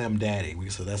kept calling him Daddy. We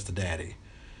said that's the Daddy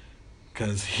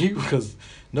because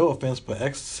no offense, but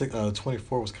X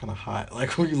 24 was kind of hot.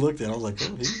 Like when you looked at it, I was like,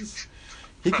 oh,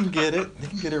 he can get it. He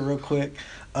can get it real quick.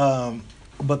 Um,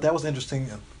 but that was interesting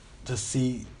to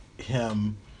see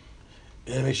him.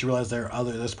 It makes you realize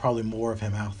there's probably more of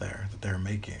him out there that they're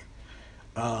making,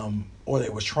 or they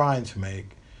were trying to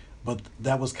make. But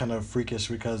that was kind of freakish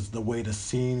because the way the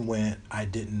scene went, I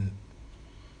didn't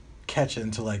catch it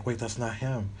until like, wait, that's not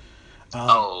him. Um,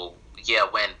 oh yeah,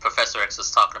 when Professor X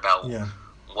was talking about yeah,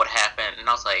 what happened, and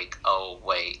I was like, oh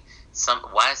wait,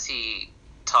 why is he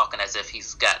talking as if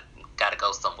he's got to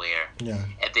go somewhere? yeah,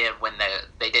 And then when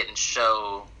they didn't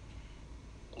show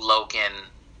Logan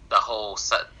the whole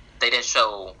they didn't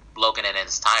show Logan in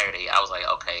its entirety, I was like,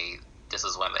 okay, this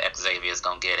is when the Xavier is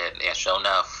gonna get it. Yeah, sure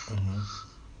enough, hmm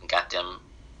got them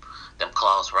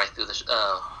claws right through the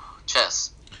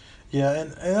chest. yeah.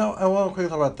 And I want to quickly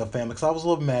talk about the family because I was a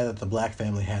little mad that the black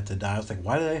family had to die. I was like,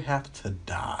 why did they have to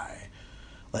die?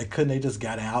 Like, couldn't they just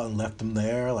got out and left them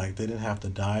there? Like, they didn't have to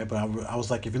die. But I was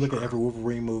like, if you look at every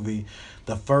Wolverine movie,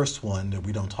 the first one that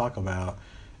we don't talk about,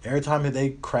 every time they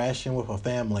crash in with a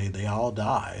family, they all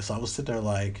die. So I was sitting there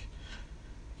like,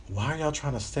 why are y'all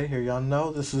trying to stay here? Y'all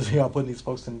know this is y'all putting these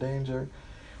folks in danger.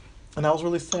 And I was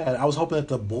really sad. I was hoping that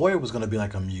the boy was going to be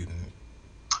like a mutant.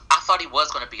 I thought he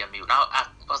was going to be a mutant. I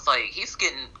was like, he's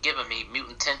giving me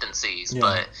mutant tendencies, Yeah.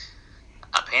 but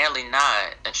apparently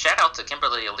not. And shout out to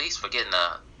Kimberly Elise for getting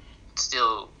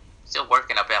still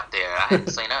working up out there. I hadn't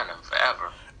seen her in forever.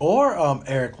 Or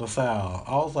Eric LaSalle.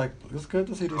 I was like, it's good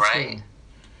to see these Right.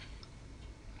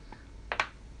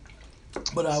 two.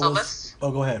 But I So was. let's.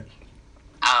 Oh, go ahead.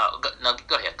 No,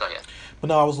 go ahead. Go ahead. But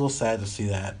no, I was a little sad to see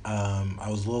that. I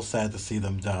was a little sad to see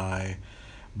them die,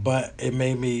 but it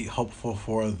made me hopeful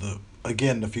for the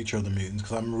future of the mutants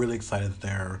because I'm really excited that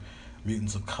there are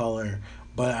mutants of color.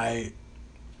 But I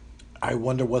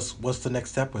wonder what's the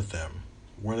next step with them.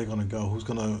 Where are they going to go? Who's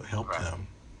going to help Right. them?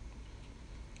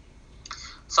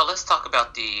 So let's talk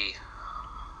about the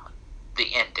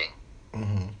ending.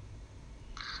 Mm-hmm.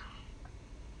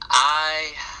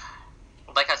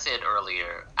 Like I said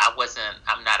earlier, I'm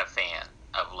not a fan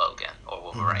of Logan or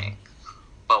Wolverine.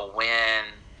 But when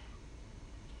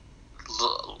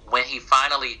he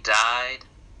finally died,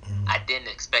 I didn't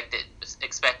expect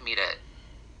me to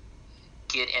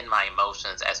get in my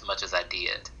emotions as much as I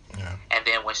did. Yeah. And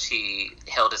then when she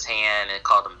held his hand and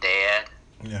called him Dad,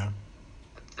 Yeah.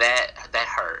 that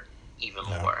hurt even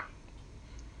more.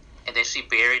 And then she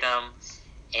buried him,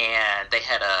 and they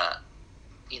had a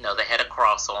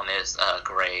cross on his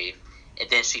grave, and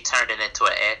then she turned it into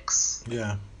an X.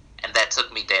 Yeah. And that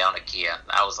took me down again.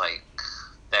 I was like,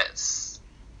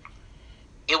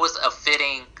 it was a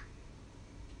fitting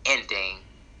ending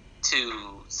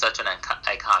to such an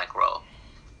iconic role.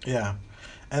 Yeah.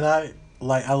 And I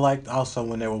liked also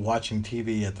when they were watching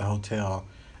TV at the hotel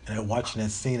and they were watching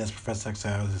that scene, as Professor X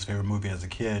said, was his favorite movie as a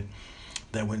kid.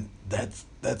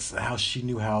 That's how she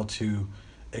knew how to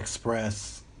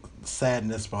express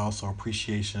sadness, but also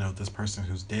appreciation of this person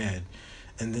who's dead.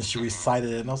 And then she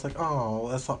recited it, and I was like, "Oh,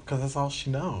 because that's all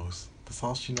she knows. That's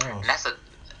all she knows." And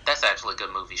that's actually a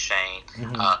good movie, Shane.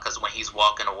 Mm-hmm. Because when he's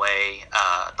walking away,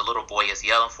 the little boy is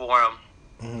yelling for him.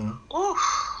 Mm-hmm. Oof.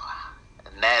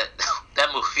 And that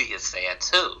movie is sad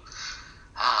too.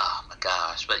 Oh my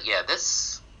gosh! But yeah,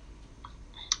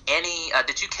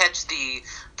 did you catch the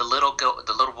little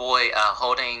boy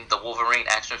holding the Wolverine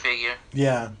action figure?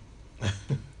 Yeah.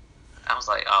 I was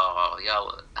like, oh,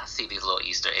 y'all, I see these little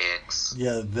Easter eggs.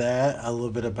 Yeah, that a little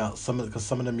bit about because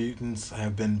some of the mutants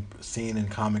have been seen in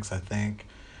comics, I think.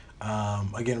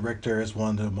 Again, Richter is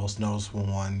one of the most noticeable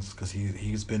ones because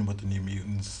he's been with the New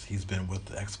Mutants, he's been with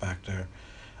the X Factor,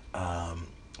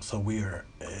 so we're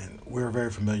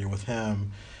very familiar with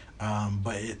him.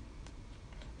 But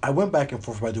I went back and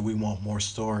forth about, do we want more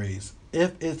stories?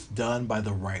 If it's done by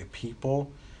the right people,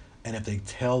 and if they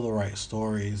tell the right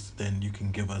stories, then you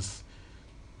can give us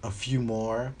a few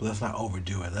more, but let's not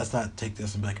overdo it. Let's not take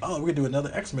this and be like, oh, we're gonna do another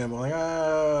X-Men. We're like,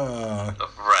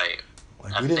 right.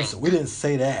 Like we didn't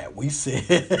say that. We said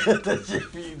that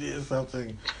if you did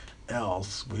something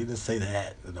else, we didn't say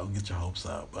that. Don't get your hopes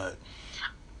up. But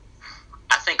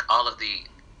I think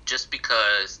just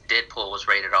because Deadpool was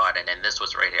rated R and then this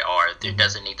was rated R, there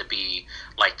doesn't need to be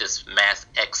like this mass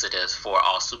exodus for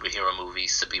all superhero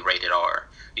movies to be rated R.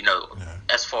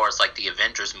 As far as like the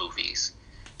Avengers movies,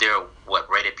 they're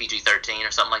rated PG-13 or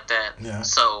something like that. Yeah.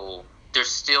 So there's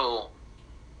still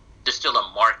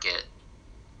a market,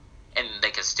 and they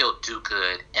can still do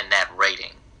good in that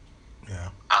rating. Yeah.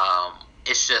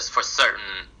 It's just for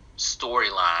certain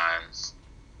storylines,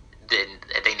 then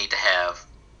they need to have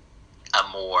a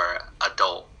more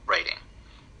adult rating.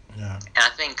 Yeah. And I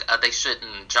think they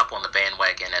shouldn't jump on the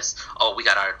bandwagon as, oh, we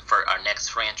got for our next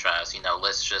franchise.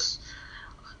 Let's just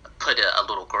put a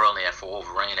little girl in there for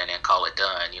Wolverine and then call it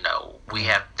done.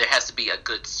 There has to be a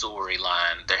good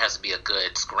storyline. There has to be a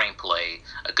good screenplay,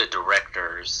 a good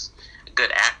directors,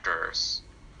 good actors.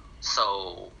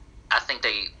 So I think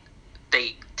they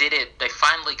did it. They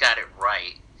finally got it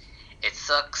right. It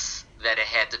sucks that it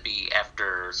had to be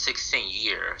after 16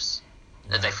 years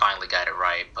that they finally got it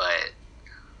right, but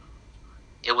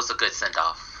it was a good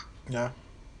send-off. Yeah.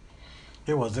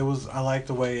 It was. I like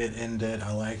the way it ended.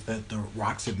 I like that the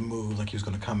Roxy moved like he was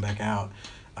going to come back out.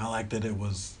 I like that it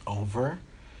was over.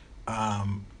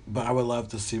 But I would love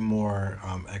to see more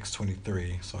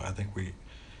X-23. So I think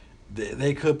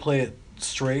they could play it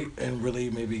straight and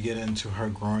really maybe get into her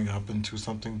growing up into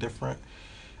something different.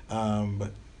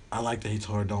 But I like that he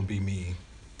told her, don't be me.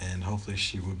 And hopefully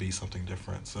she would be something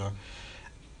different. So,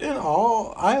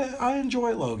 I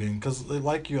enjoy Logan because,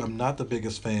 like you, I'm not the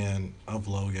biggest fan of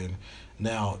Logan.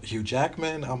 Now, Hugh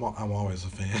Jackman, I'm always a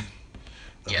fan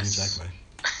of Hugh Jackman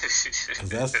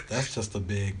because that's just a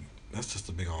big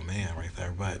old man right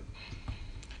there. But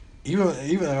even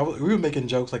we were making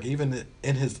jokes like even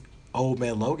in his old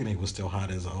man Logan, he was still hot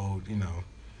as old.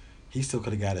 He still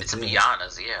could have got it. To be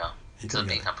honest, yeah. To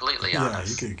be completely Yeah,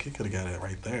 honest, he could have got it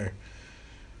right there.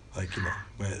 But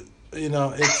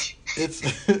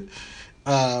it's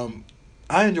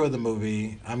I enjoyed the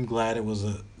movie. I'm glad it was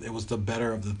the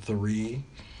better of the three,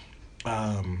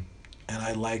 and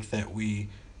I like that I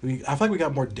feel like we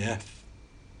got more depth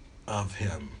of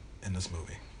him in this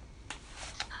movie.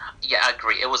 Yeah, I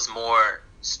agree. It was more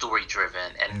story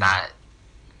driven and not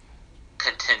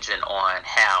contingent on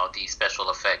how these special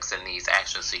effects and these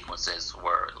action sequences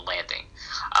were landing.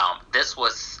 This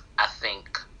was, I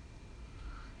think,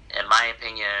 in my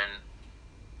opinion,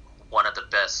 one of the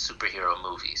best superhero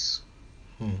movies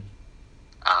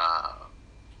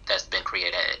that's been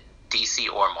created,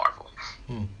 DC or Marvel.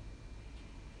 Hmm.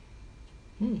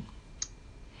 Hmm.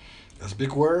 That's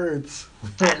big words.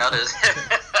 I noticed.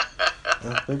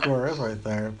 That's big words right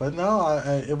there. But no,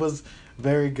 it was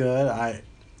very good.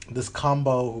 This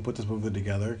combo who put this movie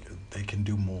together, they can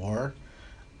do more.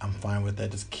 I'm fine with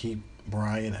that. Just keep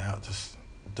Brian out. Just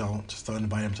don't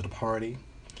invite him to the party,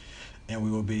 and we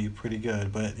will be pretty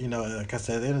good. But like I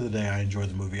said, at the end of the day, I enjoyed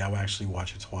the movie. I will actually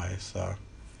watch it twice. So,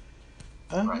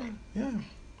 Right. yeah.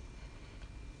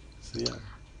 So yeah.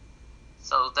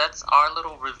 So that's our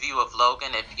little review of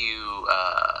Logan. If you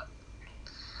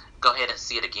go ahead and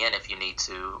see it again if you need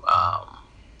to.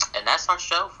 And that's our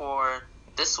show for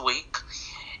this week.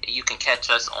 You can catch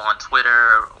us on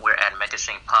Twitter. We're at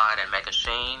Megashine Pod and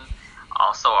Megashine.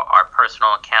 Also, our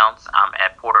personal accounts. I'm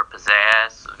at Porter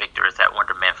Pizzazz. Victor is at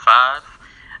Wonderman5.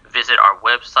 Visit our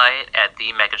website at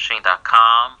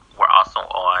themegashine.com. We're also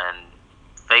on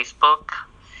Facebook.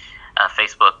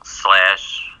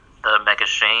 Facebook/The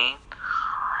Megashine.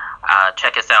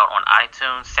 Check us out on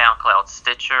iTunes, SoundCloud,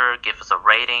 Stitcher. Give us a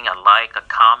rating, a like, a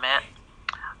comment.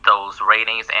 Those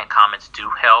ratings and comments do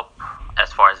help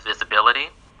as far as visibility.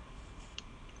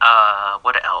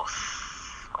 What else?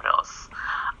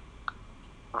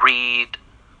 Read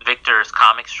Victor's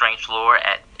comic Strange Lore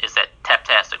is at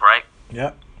Taptastic, right?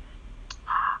 Yep.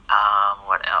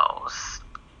 What else?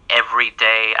 Every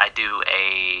day I do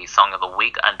a song of the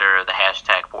week under the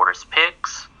hashtag Borders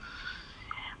Picks.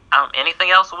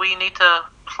 Anything else we need to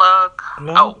plug?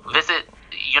 No. Oh, visit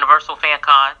Universal Fan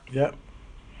Con. Yep.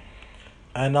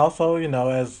 And also, if you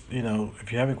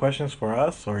have any questions for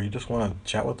us or you just want to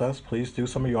chat with us, please do.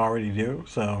 Some of you already do.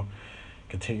 So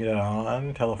continue that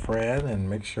on, tell a friend, and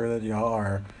make sure that y'all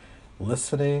are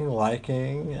listening,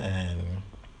 liking, and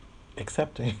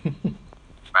accepting.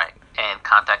 Right. And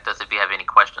contact us if you have any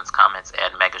questions, comments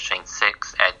at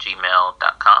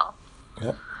megashine6@gmail.com.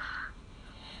 Yep.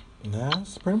 And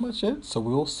that's pretty much it. So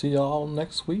we'll see y'all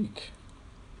next week.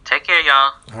 Take care,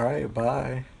 y'all. All right.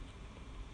 Bye.